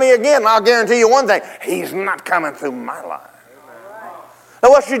in front of me again, and I'll guarantee you one thing. He's not coming through my line." Now,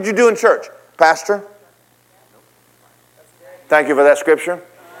 what should you do in church? "Pastor, thank you for that scripture.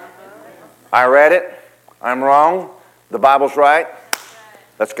 I read it. I'm wrong. The Bible's right.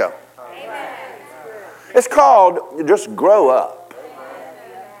 Let's go." It's called just grow up.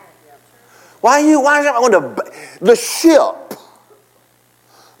 Why is that going to the ship?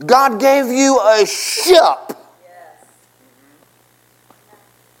 God gave you a ship.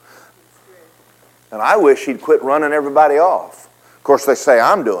 And I wish he'd quit running everybody off. Of course, they say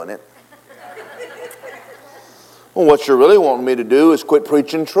I'm doing it. Well, what you're really wanting me to do is quit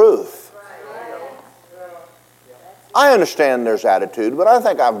preaching truth. I understand there's attitude, but I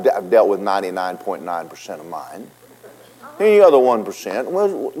think I've dealt with 99.9% of mine. Any other 1%,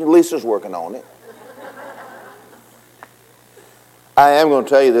 well, Lisa's working on it. I am going to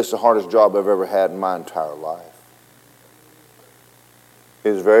tell you this is the hardest job I've ever had in my entire life. It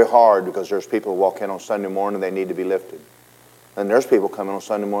is very hard because there's people who walk in on Sunday morning and they need to be lifted. And there's people coming on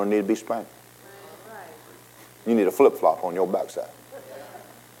Sunday morning and need to be spanked. You need a flip-flop on your backside.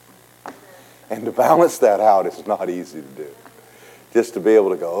 And to balance that out is not easy to do. Just to be able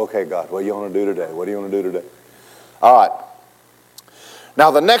to go, "Okay, God, what do you want to do today? What do you want to do today?" All right.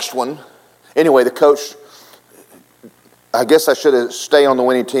 Now the next one, anyway, the coach, I guess I should have stayed on the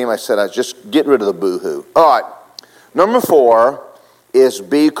winning team. I said, I just get rid of the boo-hoo. All right. Number 4 is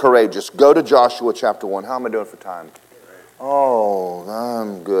be courageous. Go to Joshua chapter 1. How am I doing for time? Oh,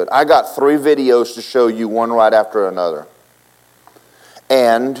 I'm good. I got 3 videos to show you, one right after another.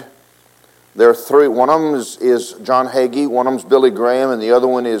 And There are three. One of them is John Hagee, one of them is Billy Graham, and the other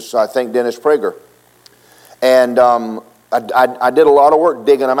one is, I think, Dennis Prager. And I did a lot of work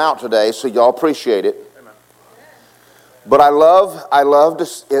digging them out today, so y'all appreciate it. Amen. But I love to,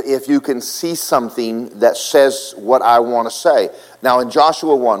 if you can see something that says what I want to say. Now in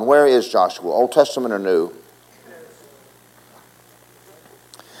Joshua 1, where is Joshua? Old Testament or New?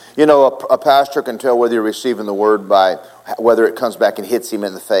 You know, a pastor can tell whether you're receiving the word by whether it comes back and hits him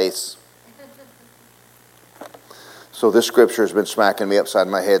in the face. So this scripture has been smacking me upside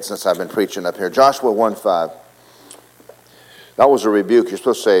my head since I've been preaching up here. Joshua 1:5. That was a rebuke. You're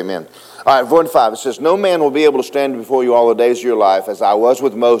supposed to say amen. All right, 1:5. It says, no man will be able to stand before you all the days of your life. As I was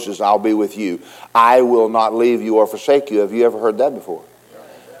with Moses, I'll be with you. I will not leave you or forsake you. Have you ever heard that before?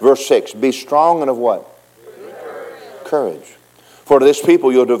 Verse 6. Be strong and of what? Courage. For to this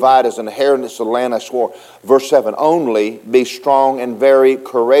people you'll divide as an inheritance the land I swore. Verse 7, only be strong and very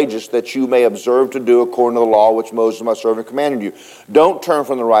courageous, that you may observe to do according to the law which Moses my servant commanded you. Don't turn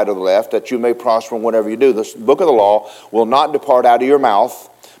from the right or the left, that you may prosper in whatever you do. The book of the law will not depart out of your mouth,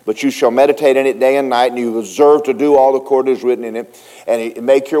 but you shall meditate in it day and night, and you observe to do all according as written in it, and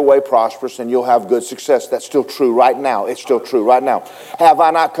make your way prosperous, and you'll have good success. That's still true right now. It's still true right now. Have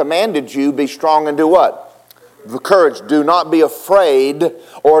I not commanded you, be strong and do what? The courage. Do not be afraid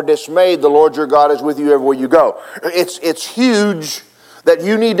or dismayed. The Lord your God is with you everywhere you go. It's huge that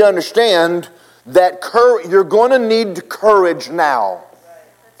you need to understand that you're going to need courage now.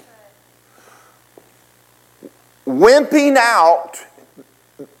 Wimping out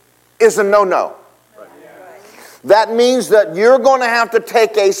is a no-no. That means that you're going to have to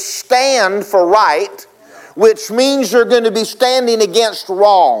take a stand for right, which means you're going to be standing against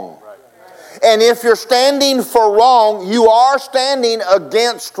wrong. And if you're standing for wrong, you are standing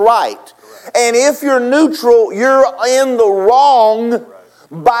against right. And if you're neutral, you're in the wrong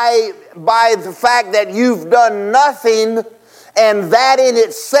by the fact that you've done nothing, and that in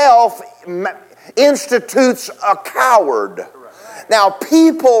itself institutes a coward. Now,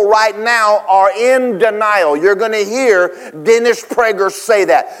 people right now are in denial. You're going to hear Dennis Prager say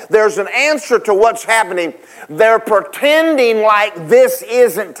that. There's an answer to what's happening. They're pretending like this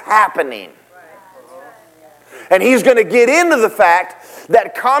isn't happening. And he's going to get into the fact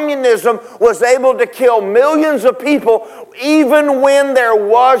that communism was able to kill millions of people even when there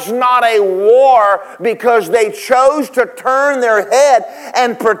was not a war, because they chose to turn their head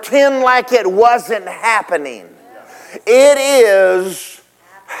and pretend like it wasn't happening. It is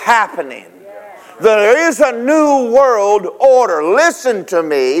happening. There is a new world order. Listen to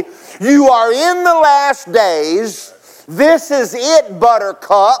me. You are in the last days. This is it,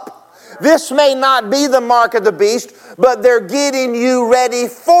 Buttercup. This may not be the mark of the beast, but they're getting you ready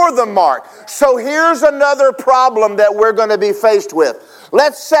for the mark. So here's another problem that we're going to be faced with.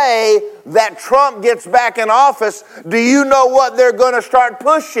 Let's say that Trump gets back in office. Do you know what they're going to start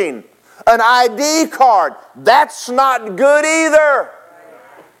pushing? An ID card. That's not good either.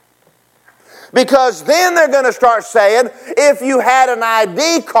 Because then they're going to start saying, if you had an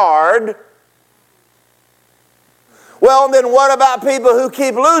ID card, well, then what about people who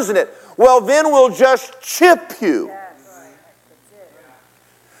keep losing it? Well, then we'll just chip you.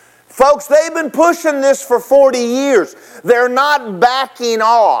 Folks, they've been pushing this for 40 years. They're not backing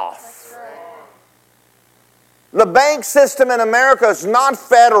off. The bank system in America is not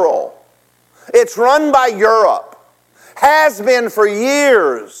federal. It's run by Europe. Has been for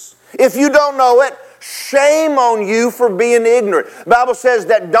years. If you don't know it, shame on you for being ignorant. The Bible says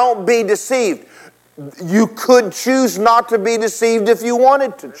that don't be deceived. You could choose not to be deceived if you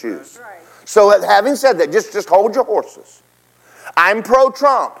wanted to choose. So having said that, just hold your horses. I'm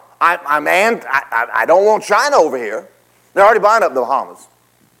pro-Trump. I don't want China over here. They're already buying up the Bahamas.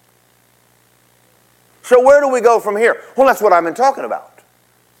 So where do we go from here? Well, that's what I've been talking about.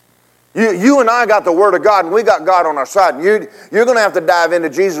 You and I got the Word of God, and we got God on our side. You're going to have to dive into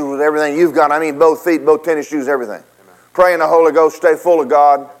Jesus with everything you've got. I mean, both feet, both tennis shoes, everything. Amen. Pray in the Holy Ghost, stay full of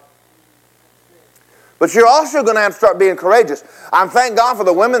God. But you're also going to have to start being courageous. I'm thank God for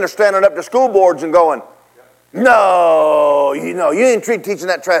the women that are standing up to school boards and going, no, you ain't teaching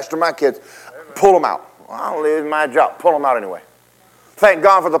that trash to my kids. Pull them out. Well, I'll leave my job. Pull them out anyway. Thank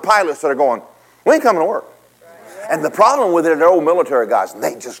God for the pilots that are going, we ain't coming to work. And the problem with it, they're old military guys, and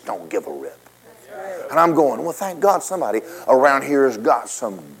they just don't give a rip. And I'm going, well, thank God somebody around here has got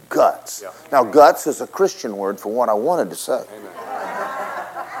some guts. Now, guts is a Christian word for what I wanted to say.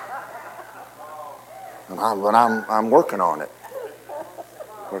 But I'm working on it.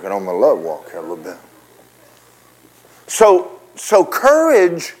 Working on my love walk here a little bit. So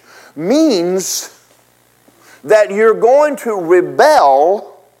courage means that you're going to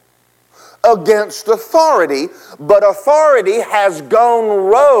rebel against authority, but authority has gone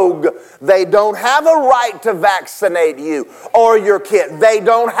rogue. They don't have a right to vaccinate you or your kid. They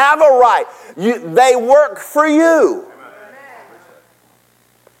don't have a right. They work for you.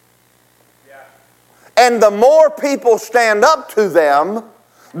 And the more people stand up to them,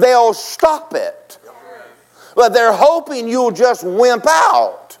 they'll stop it. But they're hoping you'll just wimp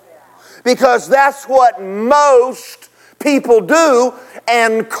out, because that's what most people do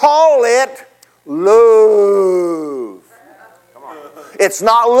and call it love. It's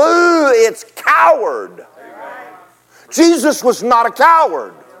not love, it's coward. Jesus was not a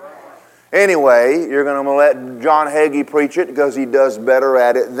coward. Anyway, you're going to let John Hagee preach it because he does better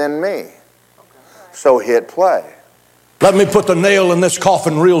at it than me. So hit play. Let me put the nail in this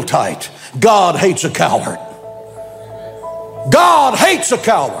coffin real tight. God hates a coward. God hates a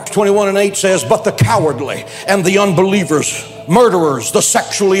coward. 21:8 says, but the cowardly and the unbelievers, murderers, the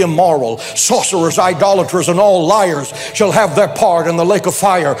sexually immoral, sorcerers, idolaters, and all liars shall have their part in the lake of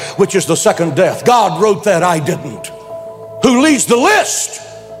fire, which is the second death. God wrote that, I didn't. Who leads the list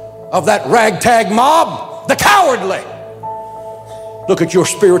of that ragtag mob? The cowardly. Look at your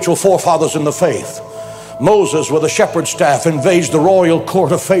spiritual forefathers in the faith. Moses with a shepherd's staff invades the royal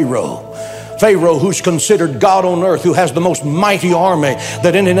court of Pharaoh. Pharaoh, who's considered God on earth, who has the most mighty army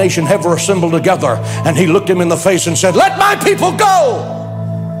that any nation ever assembled together. And he looked him in the face and said, let my people go.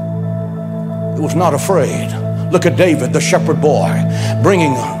 He was not afraid. Look at David, the shepherd boy,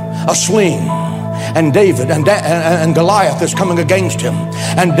 bringing a sling. And David and Goliath is coming against him.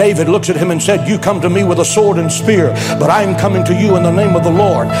 And David looks at him and said, you come to me with a sword and spear, but I'm coming to you in the name of the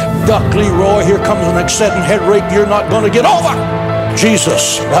Lord. Duck Leroy, here comes an exceeding head rake you're not going to get over.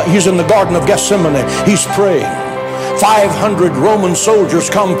 Jesus, he's in the Garden of Gethsemane. He's praying. 500 Roman soldiers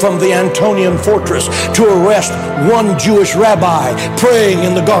come from the Antonian fortress to arrest one Jewish rabbi praying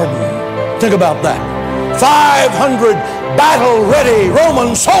in the garden. Think about that. 500 battle-ready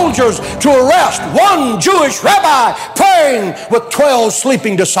Roman soldiers to arrest one Jewish rabbi praying with 12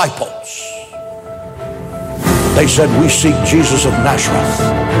 sleeping disciples. They said, we seek Jesus of Nazareth.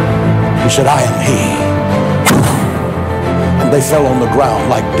 He said, I am he. And they fell on the ground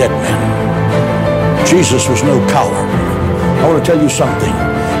like dead men. Jesus was no coward. I want to tell you something.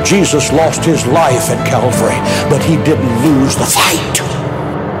 Jesus lost his life at Calvary, but he didn't lose the fight.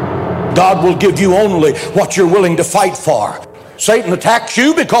 God will give you only what you're willing to fight for. Satan attacks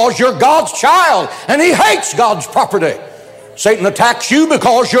you because you're God's child and he hates God's property. Satan attacks you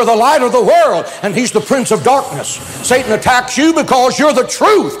because you're the light of the world and he's the prince of darkness. Satan attacks you because you're the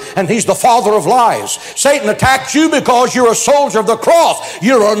truth and he's the father of lies. Satan attacks you because you're a soldier of the cross.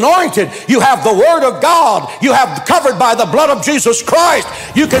 You're anointed. You have the word of God. You have covered by the blood of Jesus Christ.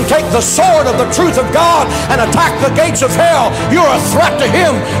 You can take the sword of the truth of God and attack the gates of hell. You're a threat to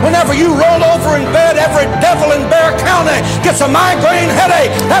him. Whenever you roll over in bed, every devil in Bexar County gets a migraine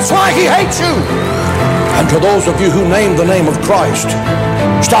headache. That's why he hates you. And to those of you who name the name of Christ,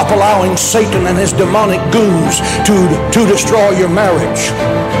 stop allowing Satan and his demonic goons to destroy your marriage.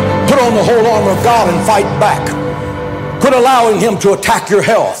 Put on the whole armor of God and fight back. Quit allowing him to attack your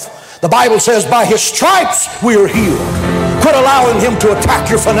health. The Bible says by his stripes we are healed. Quit allowing him to attack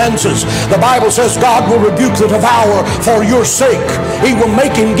your finances. The Bible says God will rebuke the devourer for your sake. He will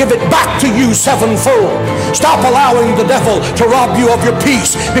make him give it back to you sevenfold. Stop allowing the devil to rob you of your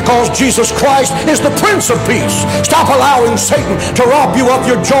peace, because Jesus Christ is the Prince of Peace. Stop allowing Satan to rob you of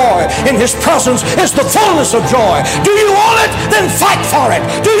your joy. In his presence is the fullness of joy. Do you want it? Then fight for it.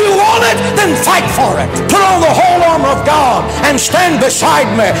 Do you want it? Then fight for it. Put on the whole armor of God and stand beside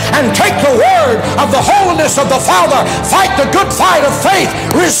me and take the word of the holiness of the Father. Fight the good fight of faith.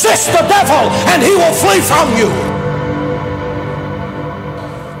 Resist the devil and he will flee from you.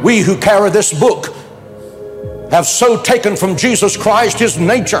 We who carry this book have so taken from Jesus Christ his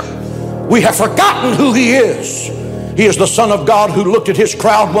nature, we have forgotten who he is. He is the Son of God who looked at his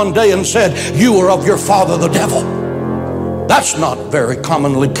crowd one day and said, you are of your father the devil. That's not very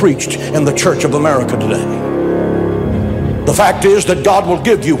commonly preached in the Church of America today. The fact is that God will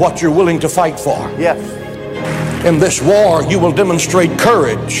give you what you're willing to fight for. Yes. In this war, you will demonstrate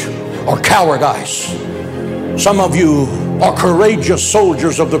courage or cowardice. Some of you are courageous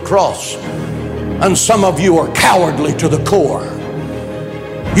soldiers of the cross, and some of you are cowardly to the core.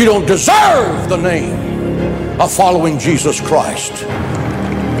 You don't deserve the name of following Jesus Christ.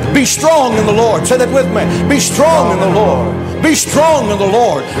 Be strong in the Lord. Say that with me. Be strong in the Lord. Be strong in the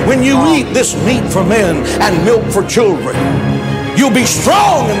Lord. When you eat this meat for men and milk for children, you'll be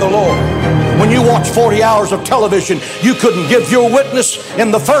strong in the Lord. When you watch 40 hours of television, you couldn't give your witness in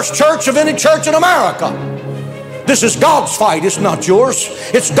the first church of any church in America. This is God's fight, it's not yours.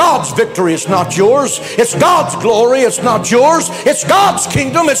 It's God's victory, it's not yours. It's God's glory, it's not yours. It's God's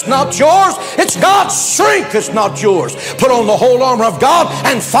kingdom, it's not yours. It's God's strength, it's not yours. Put on the whole armor of God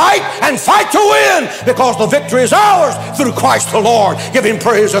and fight to win, because the victory is ours through Christ the Lord. Give Him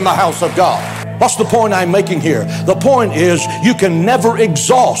praise in the house of God. What's the point I'm making here? The point is, you can never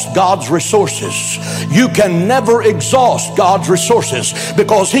exhaust God's resources. You can never exhaust God's resources,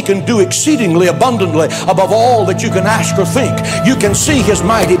 because He can do exceedingly abundantly above all that you can ask or think. You can see His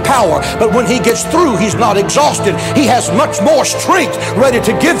mighty power, but when He gets through, He's not exhausted. He has much more strength ready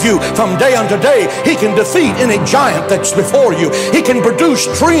to give you from day unto day. He can defeat any giant that's before you. He can produce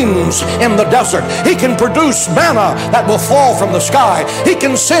streams in the desert. He can produce manna that will fall from the sky. He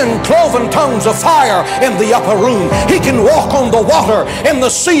can send cloven tongues of fire in the upper room. He can walk on the water in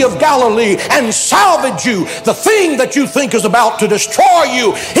the Sea of Galilee and salvage you. The thing that you think is about to destroy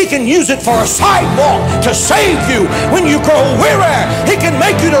you, He can use it for a sidewalk to save you. When you grow weary, He can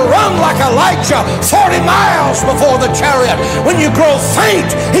make you to run like Elijah 40 miles before the chariot. When you grow faint,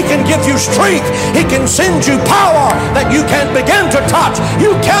 He can give you strength. He can send you power that you can't begin to touch.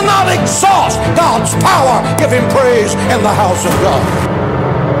 You cannot exhaust God's power. Give Him praise in the house of God.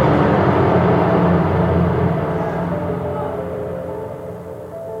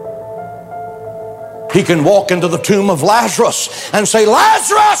 He can walk into the tomb of Lazarus and say,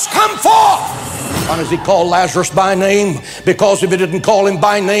 Lazarus, come forth. Why does He call Lazarus by name? Because if He didn't call him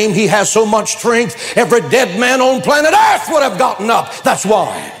by name, he has so much strength, every dead man on planet Earth would have gotten up. That's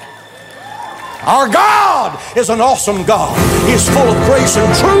why. Our God is an awesome God. He is full of grace and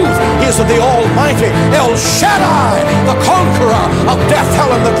truth. He is the Almighty El Shaddai, the conqueror of death, hell,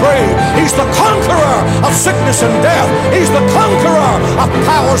 and the grave. He's the conqueror of sickness and death. He's the conqueror of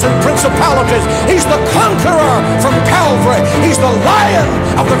powers and principalities. He's the conqueror from Calvary. He's the Lion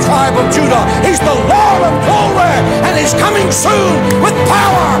of the tribe of Judah. He's the Lord of glory, and He's coming soon with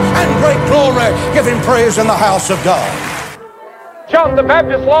power and great glory. Give Him praise in the house of God. John the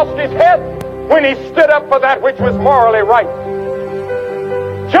Baptist lost his head when he stood up for that which was morally right.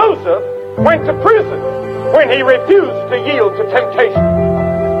 Joseph went to prison when he refused to yield to temptation.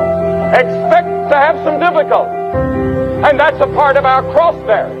 Expect to have some difficulty, and that's a part of our cross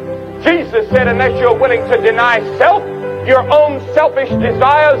there. Jesus said, unless you're willing to deny self, your own selfish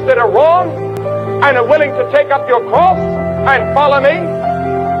desires that are wrong, and are willing to take up your cross and follow me,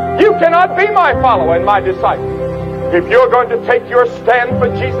 you cannot be my follower and my disciple. If you're going to take your stand for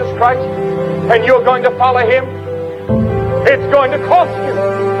Jesus Christ, and you're going to follow Him, it's going to cost you.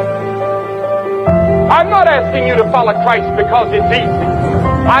 I'm not asking you to follow Christ because it's easy.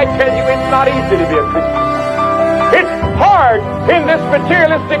 I tell you, it's not easy to be a Christian. It's hard in this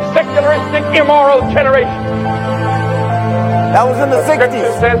materialistic, secularistic, immoral generation. That was in the 60s.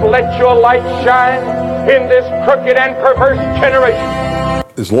 Scripture says, let your light shine in this crooked and perverse generation.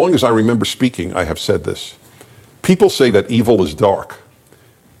 As long as I remember speaking, I have said this. People say that evil is dark,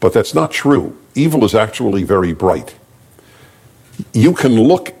 but that's not true. Evil is actually very bright. You can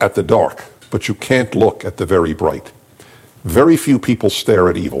look at the dark, but you can't look at the very bright. Very few people stare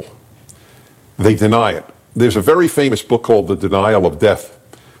at evil. They deny it. There's a very famous book called The Denial of Death,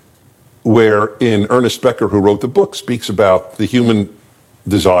 wherein Ernest Becker, who wrote the book, speaks about the human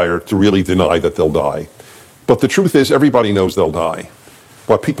desire to really deny that they'll die. But the truth is, everybody knows they'll die.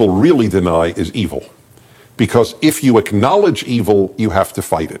 What people really deny is evil. Because if you acknowledge evil, you have to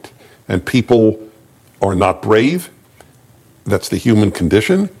fight it. And people are not brave. That's the human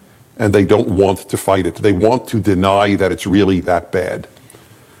condition. And they don't want to fight it. They want to deny that it's really that bad.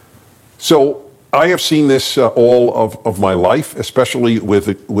 So I have seen this all of my life, especially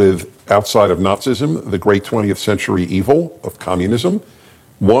with outside of Nazism, the great 20th century evil of communism.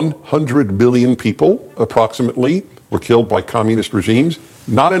 100 million people, approximately, were killed by communist regimes,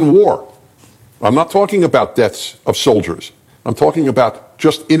 not in war. I'm not talking about deaths of soldiers. I'm talking about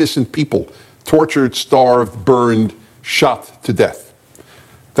just innocent people, tortured, starved, burned, shot to death.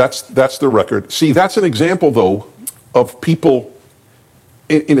 That's the record. See, that's an example, though, of people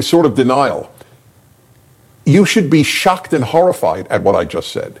in a sort of denial. You should be shocked and horrified at what I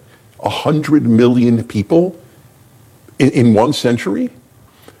just said. 100 million people in 1 century?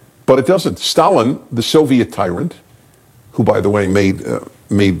 But it doesn't. Stalin, the Soviet tyrant, who, by the way, made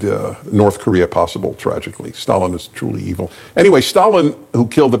North Korea possible, tragically. Stalin is truly evil. Anyway, Stalin, who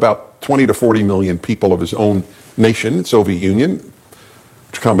killed about 20 to 40 million people of his own nation, Soviet Union,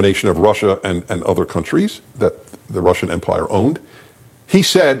 which is a combination of Russia and other countries that the Russian Empire owned, he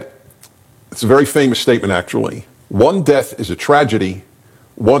said, it's a very famous statement actually, 1 death is a tragedy,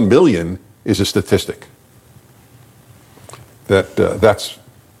 1 million is a statistic. That's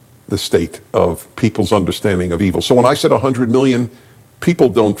the state of people's understanding of evil. So when I said 100 million, people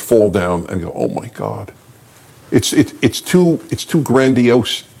don't fall down and go, oh my God. It's too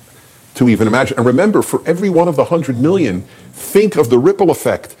grandiose to even imagine. And remember, for every one of the 100 million, think of the ripple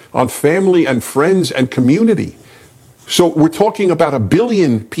effect on family and friends and community. So we're talking about 1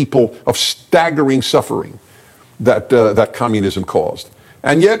 billion people of staggering suffering that communism caused.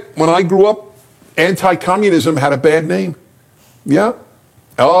 And yet, when I grew up, anti-communism had a bad name. Yeah?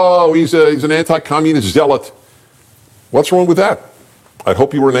 Oh, he's an anti-communist zealot. What's wrong with that? I'd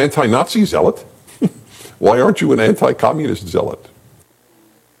hope you were an anti-Nazi zealot. Why aren't you an anti-communist zealot?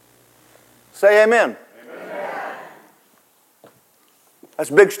 Say amen. Amen. That's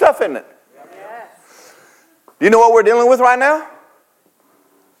big stuff, isn't it? Yes. You know what we're dealing with right now?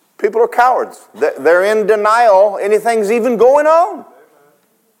 People are cowards. They're in denial anything's even going on.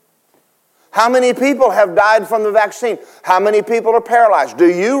 How many people have died from the vaccine? How many people are paralyzed? Do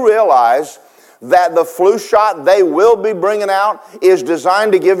you realize that the flu shot they will be bringing out is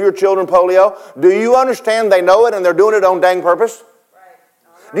designed to give your children polio? Do you understand they know it and they're doing it on dang purpose?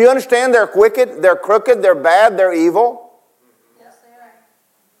 Right. Do you understand they're wicked, they're crooked, they're bad, they're evil? Yes,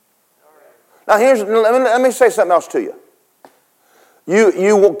 they are. Now let me say something else to you.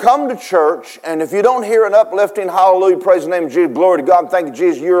 You will come to church, and if you don't hear an uplifting hallelujah, praise the name of Jesus, glory to God, thank you,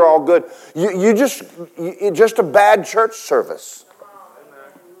 Jesus, you're all good. It's just a bad church service.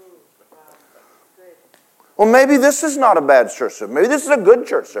 Well, maybe this is not a bad church service. Maybe this is a good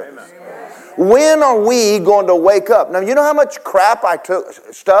church service. When are we going to wake up? Now, you know how much crap I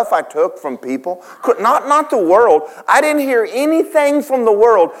took from people? Not the world. I didn't hear anything from the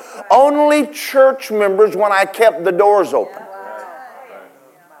world. Only church members when I kept the doors open.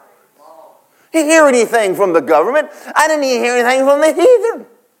 Didn't hear anything from the government. I didn't even hear anything from the heathen.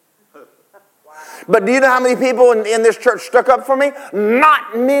 But do you know how many people in this church stuck up for me?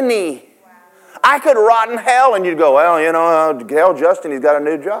 Not many. I could rot in hell and you'd go, well, you know, hell Justin, he's got a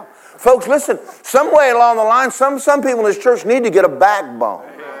new job. Folks, listen, some way along the line, some people in this church need to get a backbone.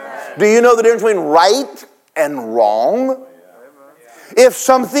 Do you know the difference between right and wrong? If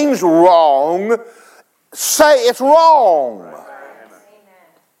something's wrong, say it's wrong.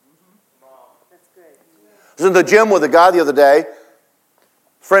 I was in the gym with a guy the other day, a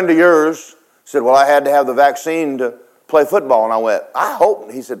friend of yours, said, well, I had to have the vaccine to play football. And I went, I hope.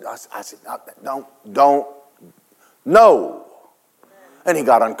 And he said, I said, don't, no. And he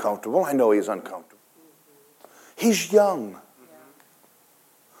got uncomfortable. I know he's uncomfortable. He's young.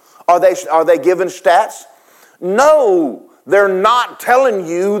 Are they giving stats? No, they're not telling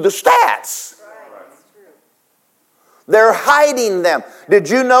you the stats. They're hiding them. Did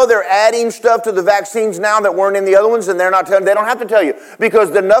you know they're adding stuff to the vaccines now that weren't in the other ones, and they're not telling? They don't have to tell you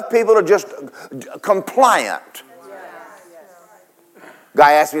because enough people are just compliant.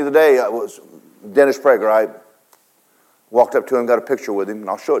 Guy asked me the other day, it was Dennis Prager. I walked up to him, got a picture with him, and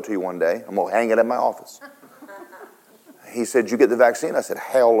I'll show it to you one day. I'm going to hang it in my office. He said, "Did you get the vaccine?" I said,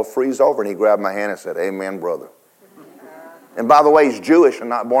 "Hell will freeze over." And he grabbed my hand and said, "Amen, brother." And by the way, he's Jewish and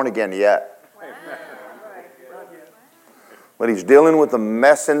not born again yet. But he's dealing with the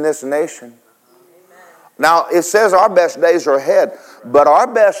mess in this nation. Now, it says our best days are ahead, but our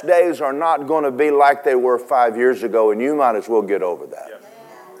best days are not going to be like they were 5 years ago, and you might as well get over that.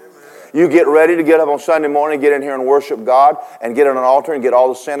 You get ready to get up on Sunday morning, get in here and worship God, and get on an altar and get all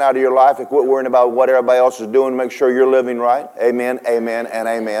the sin out of your life and quit worrying about what everybody else is doing. Make sure you're living right. Amen, amen, and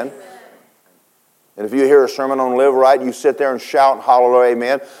amen. And if you hear a sermon on live right, you sit there and shout, hallelujah,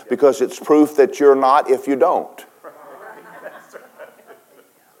 amen, because it's proof that you're not if you don't.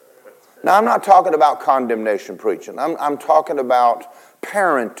 Now, I'm not talking about condemnation preaching. I'm talking about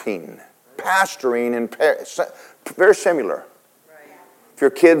parenting, pastoring, and very similar. If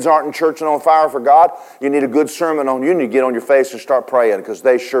your kids aren't in church and on fire for God, you need a good sermon on you. You need to get on your face and start praying because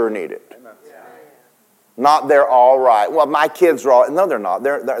they sure need it. Not they're all right. Well, my kids are all... No, they're not.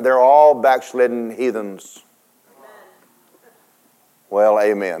 They're all backslidden heathens. Well,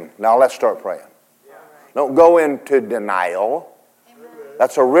 amen. Now, let's start praying. Don't go into denial.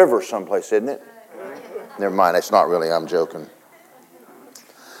 That's a river someplace, isn't it? Never mind, it's not really, I'm joking.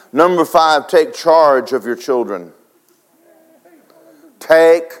 Number 5, take charge of your children.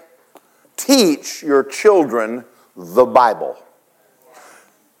 Teach your children the Bible.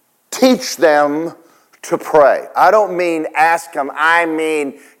 Teach them to pray. I don't mean ask them, I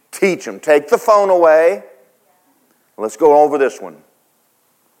mean teach them. Take the phone away. Let's go over this one.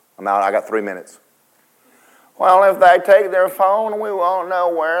 I'm out, I got 3 minutes. Well, if they take their phone, we won't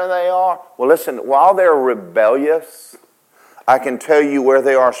know where they are. Well, listen, while they're rebellious, I can tell you where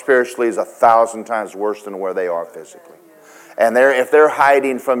they are spiritually is 1,000 times worse than where they are physically. And if they're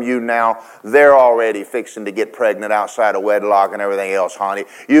hiding from you now, they're already fixing to get pregnant outside of wedlock and everything else, honey.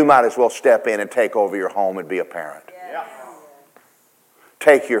 You might as well step in and take over your home and be a parent. Yeah.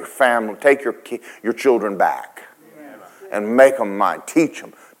 Take your family, take your children back and make them mine. Teach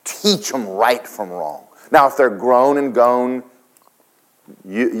them right from wrong. Now, if they're grown and gone,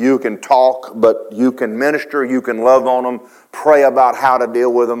 you can talk, but you can minister, you can love on them, pray about how to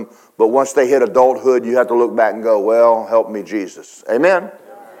deal with them. But once they hit adulthood, you have to look back and go, well, help me, Jesus. Amen?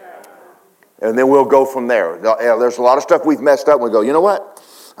 And then we'll go from there. There's a lot of stuff we've messed up. We go, you know what?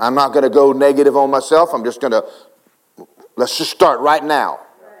 I'm not going to go negative on myself. I'm just going to, let's just start right now.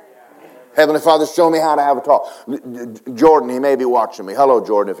 Heavenly Father, show me how to have a talk. Jordan, he may be watching me. Hello,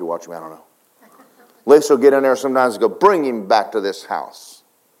 Jordan, if you're watching me. I don't know. Lisa will get in there sometimes and go, bring him back to this house.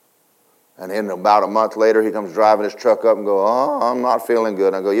 And then about a month later, he comes driving his truck up and go, oh, I'm not feeling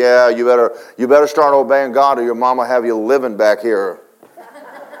good. I go, yeah, you better start obeying God or your mama have you living back here.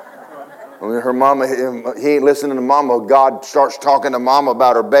 I mean, her mama, he ain't listening to mama. God starts talking to mama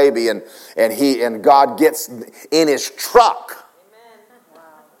about her baby, and God gets in his truck.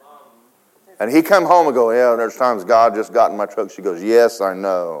 And he come home and go, yeah, there's times God just got in my truck. She goes, yes, I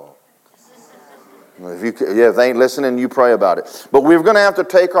know. If they ain't listening, you pray about it. But we're going to have to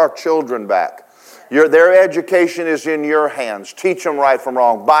take our children back. Their education is in your hands. Teach them right from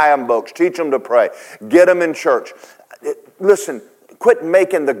wrong. Buy them books. Teach them to pray. Get them in church. Listen, quit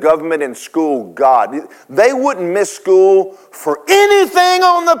making the government and school God. They wouldn't miss school for anything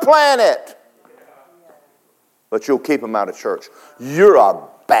on the planet. But you'll keep them out of church. You're a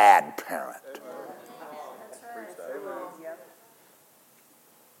bad parent.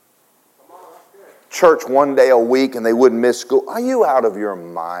 Church one day a week and they wouldn't miss school. Are you out of your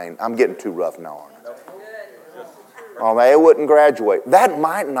mind? I'm getting too rough now, aren't I? Oh, they wouldn't graduate. That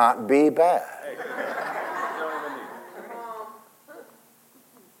might not be bad.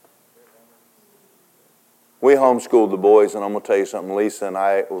 We homeschooled the boys, and I'm going to tell you something.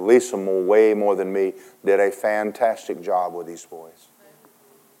 Lisa way more than me, did a fantastic job with these boys.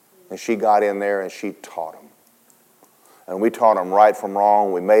 And she got in there and she taught them. And we taught them right from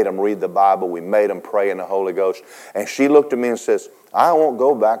wrong. We made them read the Bible. We made them pray in the Holy Ghost. And she looked at me and says, I won't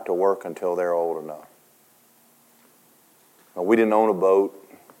go back to work until they're old enough. Now, we didn't own a boat.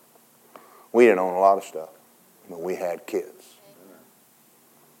 We didn't own a lot of stuff. But we had kids.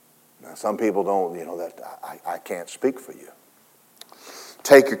 Now, some people don't, I can't speak for you.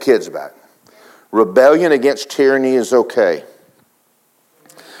 Take your kids back. Rebellion against tyranny is okay.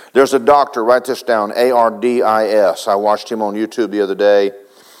 There's a doctor, write this down, ARDIS. I watched him on YouTube the other day.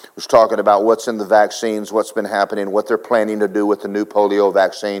 He was talking about what's in the vaccines, what's been happening, what they're planning to do with the new polio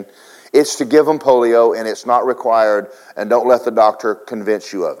vaccine. It's to give them polio, and it's not required, and don't let the doctor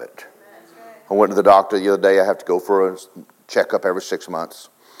convince you of it. I went to the doctor the other day. I have to go for a checkup every 6 months.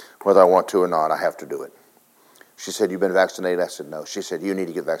 Whether I want to or not, I have to do it. She said, you've been vaccinated? I said, no. She said, you need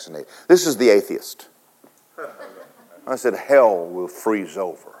to get vaccinated. This is the atheist. I said, hell will freeze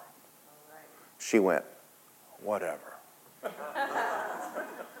over. She went, whatever.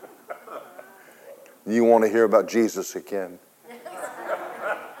 You want to hear about Jesus again?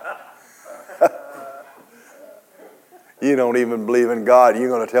 You don't even believe in God. You're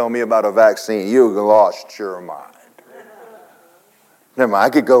going to tell me about a vaccine. You lost your mind. Never mind, I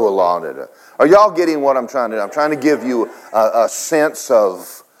could go along with it. Are y'all getting what I'm trying to do? I'm trying to give you a sense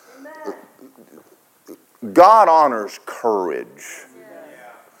of God honors courage.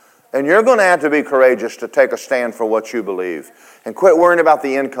 And you're going to have to be courageous to take a stand for what you believe. And quit worrying about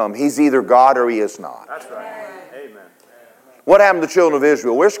the income. He's either God or he is not. That's right. Amen. What happened to the children of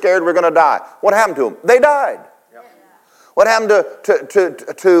Israel? We're scared we're going to die. What happened to them? They died. Yep. What happened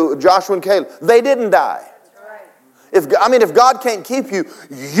to Joshua and Caleb? They didn't die. That's right. If God can't keep you,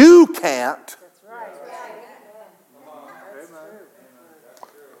 you can't. That's right.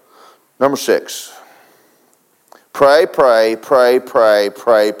 Number 6. Pray, pray, pray, pray,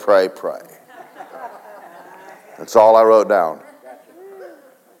 pray, pray, pray. That's all I wrote down.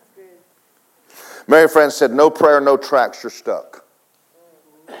 Mary Friend said, no prayer, no tracks, you're stuck.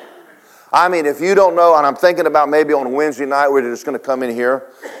 If you don't know, and I'm thinking about maybe on Wednesday night we're just going to come in here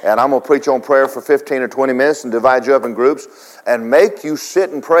and I'm going to preach on prayer for 15 or 20 minutes and divide you up in groups and make you sit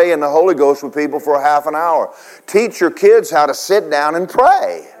and pray in the Holy Ghost with people for a half an hour. Teach your kids how to sit down and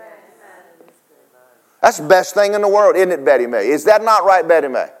pray. That's the best thing in the world, isn't it, Betty May? Is that not right, Betty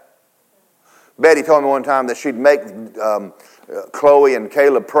May? Betty told me one time that she'd make Chloe and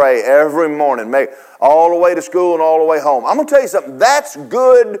Caleb pray every morning, make all the way to school and all the way home. I'm going to tell you something. That's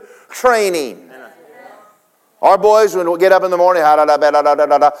good training. Our boys, when we get up in the morning,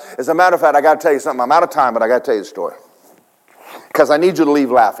 as a matter of fact, I got to tell you something. I'm out of time, but I got to tell you the story. because I need you to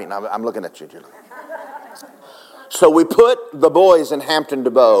leave laughing. I'm looking at you, Julie. So we put the boys in Hampton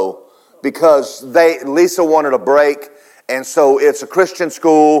DeBow because Lisa wanted a break, and so it's a Christian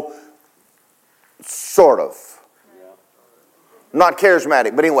school, sort of. Not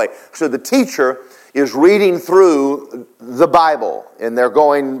charismatic, but anyway. So the teacher is reading through the Bible, and they're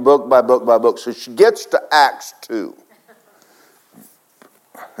going book by book by book. So she gets to Acts 2.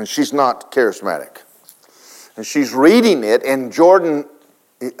 And she's not charismatic. And she's reading it, and Jordan,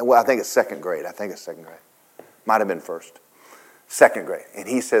 well, I think it's second grade. Might have been first. Second grade. And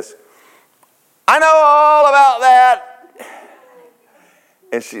he says, I know all about that.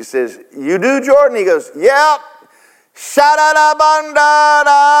 And she says, you do, Jordan? He goes, yep. He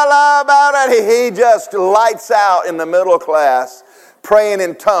just lights out in the middle of class, praying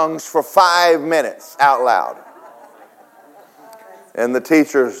in tongues for 5 minutes out loud. And the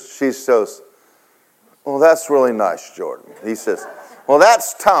teacher, she says, well, that's really nice, Jordan. He says, well,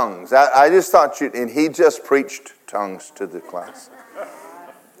 that's tongues. I just thought you, and he just preached tongues to the class.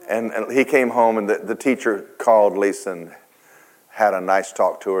 And he came home, and the teacher called Lisa and had a nice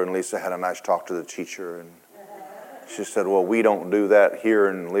talk to her, and Lisa had a nice talk to the teacher. And she said, well, we don't do that here.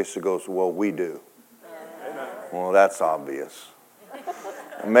 And Lisa goes, well, we do. Well, that's obvious.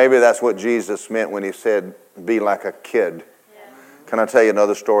 Maybe that's what Jesus meant when he said, be like a kid. Can I tell you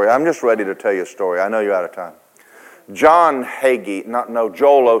another story? I'm just ready to tell you a story. I know you're out of time. John Osteen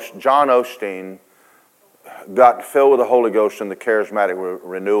got filled with the Holy Ghost in the charismatic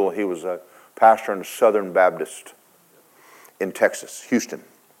renewal. He was a pastor in the Southern Baptist in Texas, Houston.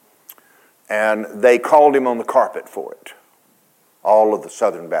 And they called him on the carpet for it, all of the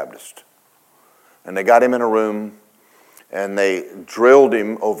Southern Baptist. And they got him in a room, and they drilled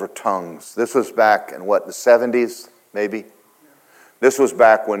him over tongues. This was back in, the 70s, maybe? This was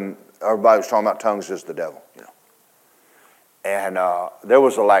back when everybody was talking about tongues as the devil, And there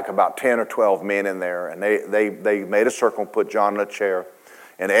was about 10 or 12 men in there, and they made a circle and put John in a chair.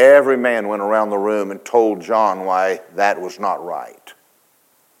 And every man went around the room and told John why that was not right.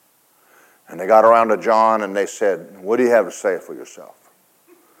 And they got around to John and they said, what do you have to say for yourself?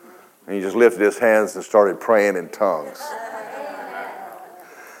 And he just lifted his hands and started praying in tongues.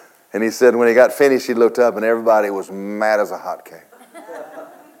 And he said when he got finished, he looked up and everybody was mad as a hotcake.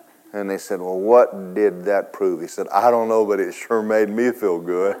 And they said, well, what did that prove? He said, I don't know, but it sure made me feel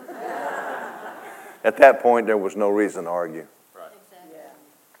good. At that point, there was no reason to argue. Right.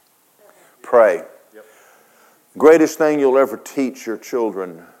 Pray. Yep. Greatest thing you'll ever teach your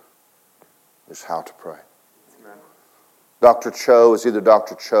children is how to pray. Amen. Dr. Cho, is either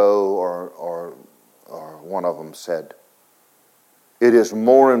Dr. Cho or one of them said, it is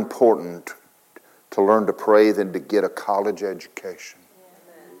more important to learn to pray than to get a college education.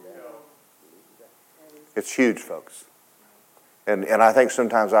 It's huge, folks. And I think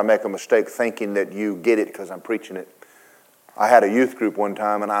sometimes I make a mistake thinking that you get it because I'm preaching it. I had a youth group one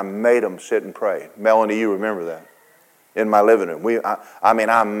time, and I made them sit and pray. Melanie, you remember that? In my living room. I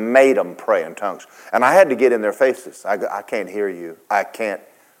made them pray in tongues. And I had to get in their faces. I can't hear you. I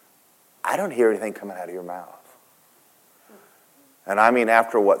don't hear anything coming out of your mouth. And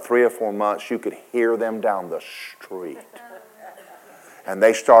after 3 or 4 months, you could hear them down the street. And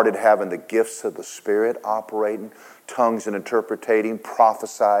they started having the gifts of the Spirit operating, tongues and interpreting,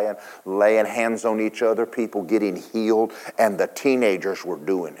 prophesying, laying hands on each other, people getting healed, and the teenagers were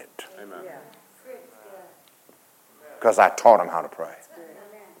doing it. Because I taught them how to pray.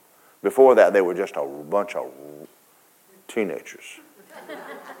 Before that, they were just a bunch of teenagers.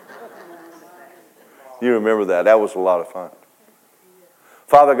 You remember that? That was a lot of fun.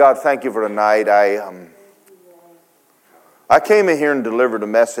 Father God, thank you for tonight. I came in here and delivered a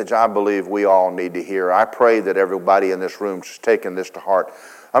message I believe we all need to hear. I pray that everybody in this room is taking this to heart.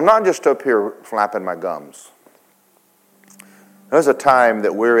 I'm not just up here flapping my gums. There's a time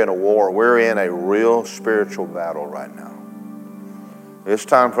that we're in a war. We're in a real spiritual battle right now. It's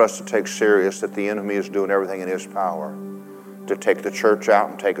time for us to take serious that the enemy is doing everything in his power to take the church out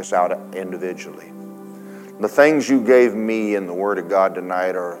and take us out individually. The things you gave me in the Word of God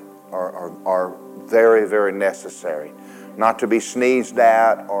tonight are very, very necessary. Not to be sneezed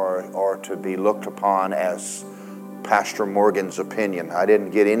at or to be looked upon as Pastor Morgan's opinion. I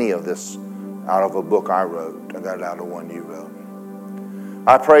didn't get any of this out of a book I wrote. I got it out of one you wrote.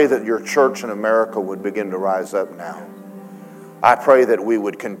 I pray that your church in America would begin to rise up now. I pray that we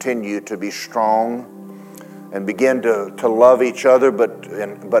would continue to be strong and begin to love each other,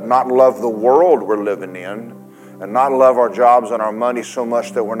 but not love the world we're living in, and not love our jobs and our money so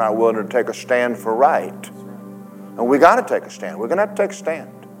much that we're not willing to take a stand for right. And we got to take a stand. We're going to have to take a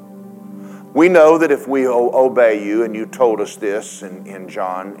stand. We know that if we obey you, and you told us this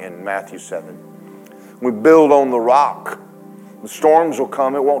in Matthew 7, we build on the rock. The storms will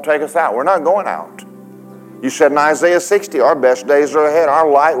come, it won't take us out. We're not going out. You said in Isaiah 60, our best days are ahead. Our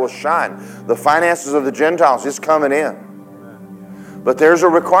light will shine. The finances of the Gentiles is coming in. But there's a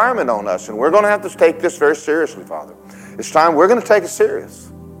requirement on us, and we're going to have to take this very seriously, Father. It's time we're going to take it serious.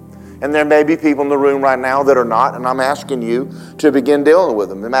 And there may be people in the room right now that are not, and I'm asking you to begin dealing with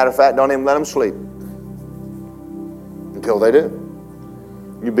them. As a matter of fact, don't even let them sleep until they do.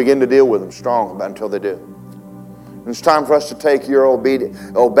 You begin to deal with them strong until they do. And it's time for us to take your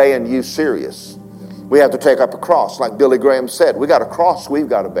obeying you serious. We have to take up a cross, like Billy Graham said. We got a cross we've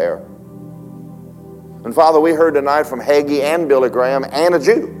got to bear. And Father, we heard tonight from Hagee and Billy Graham and a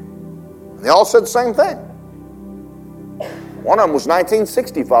Jew. And they all said the same thing. One of them was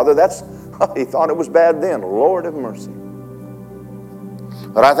 1960, Father. He thought it was bad then. Lord have mercy.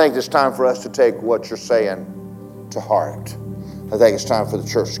 But I think it's time for us to take what you're saying to heart. I think it's time for the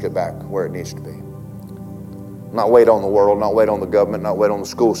church to get back where it needs to be. Not wait on the world, not wait on the government, not wait on the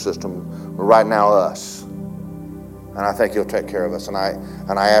school system, but right now us. And I think you'll take care of us. And I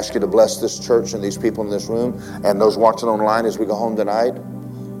ask you to bless this church and these people in this room and those watching online as we go home tonight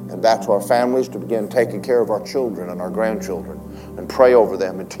and back to our families to begin taking care of our children and our grandchildren and pray over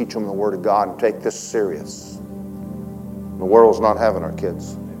them and teach them the Word of God and take this serious. The world's not having our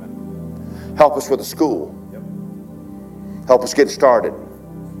kids. Help us with the school. Help us get started.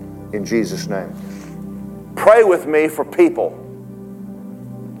 In Jesus' name. Pray with me for people.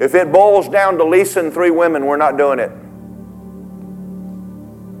 If it boils down to Lisa and 3 women, we're not doing it.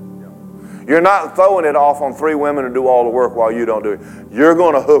 You're not throwing it off on 3 women to do all the work while you don't do it. You're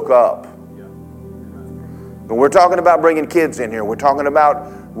going to hook up. And we're talking about bringing kids in here. We're talking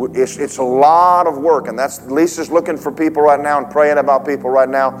about, it's a lot of work. And that's, Lisa's looking for people right now and praying about people right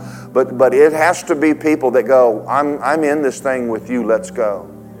now. But it has to be people that go, I'm in this thing with you, let's go.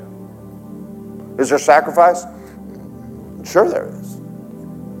 Is there sacrifice? Sure there is.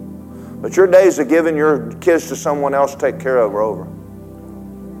 But your days of giving your kids to someone else to take care of are over.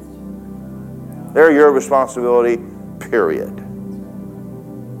 They're your responsibility, period.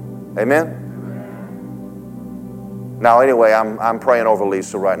 Amen? Now, anyway, I'm praying over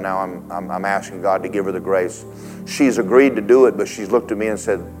Lisa right now. I'm asking God to give her the grace. She's agreed to do it, but she's looked at me and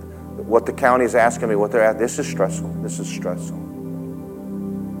said, what the county's asking me, what they're at, this is stressful. This is stressful.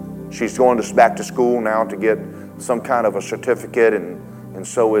 She's going back to school now to get some kind of a certificate, and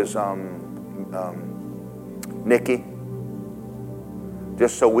so is Nikki.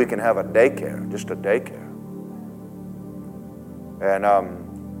 Just so we can have a daycare, just a daycare. And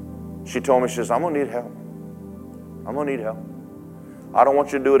she told me, she says, I'm going to need help. I'm going to need help. I don't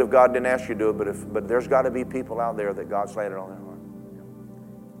want you to do it if God didn't ask you to do it, but there's got to be people out there that God's laid it on their heart.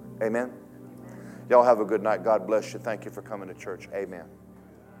 Amen? Y'all have a good night. God bless you. Thank you for coming to church. Amen.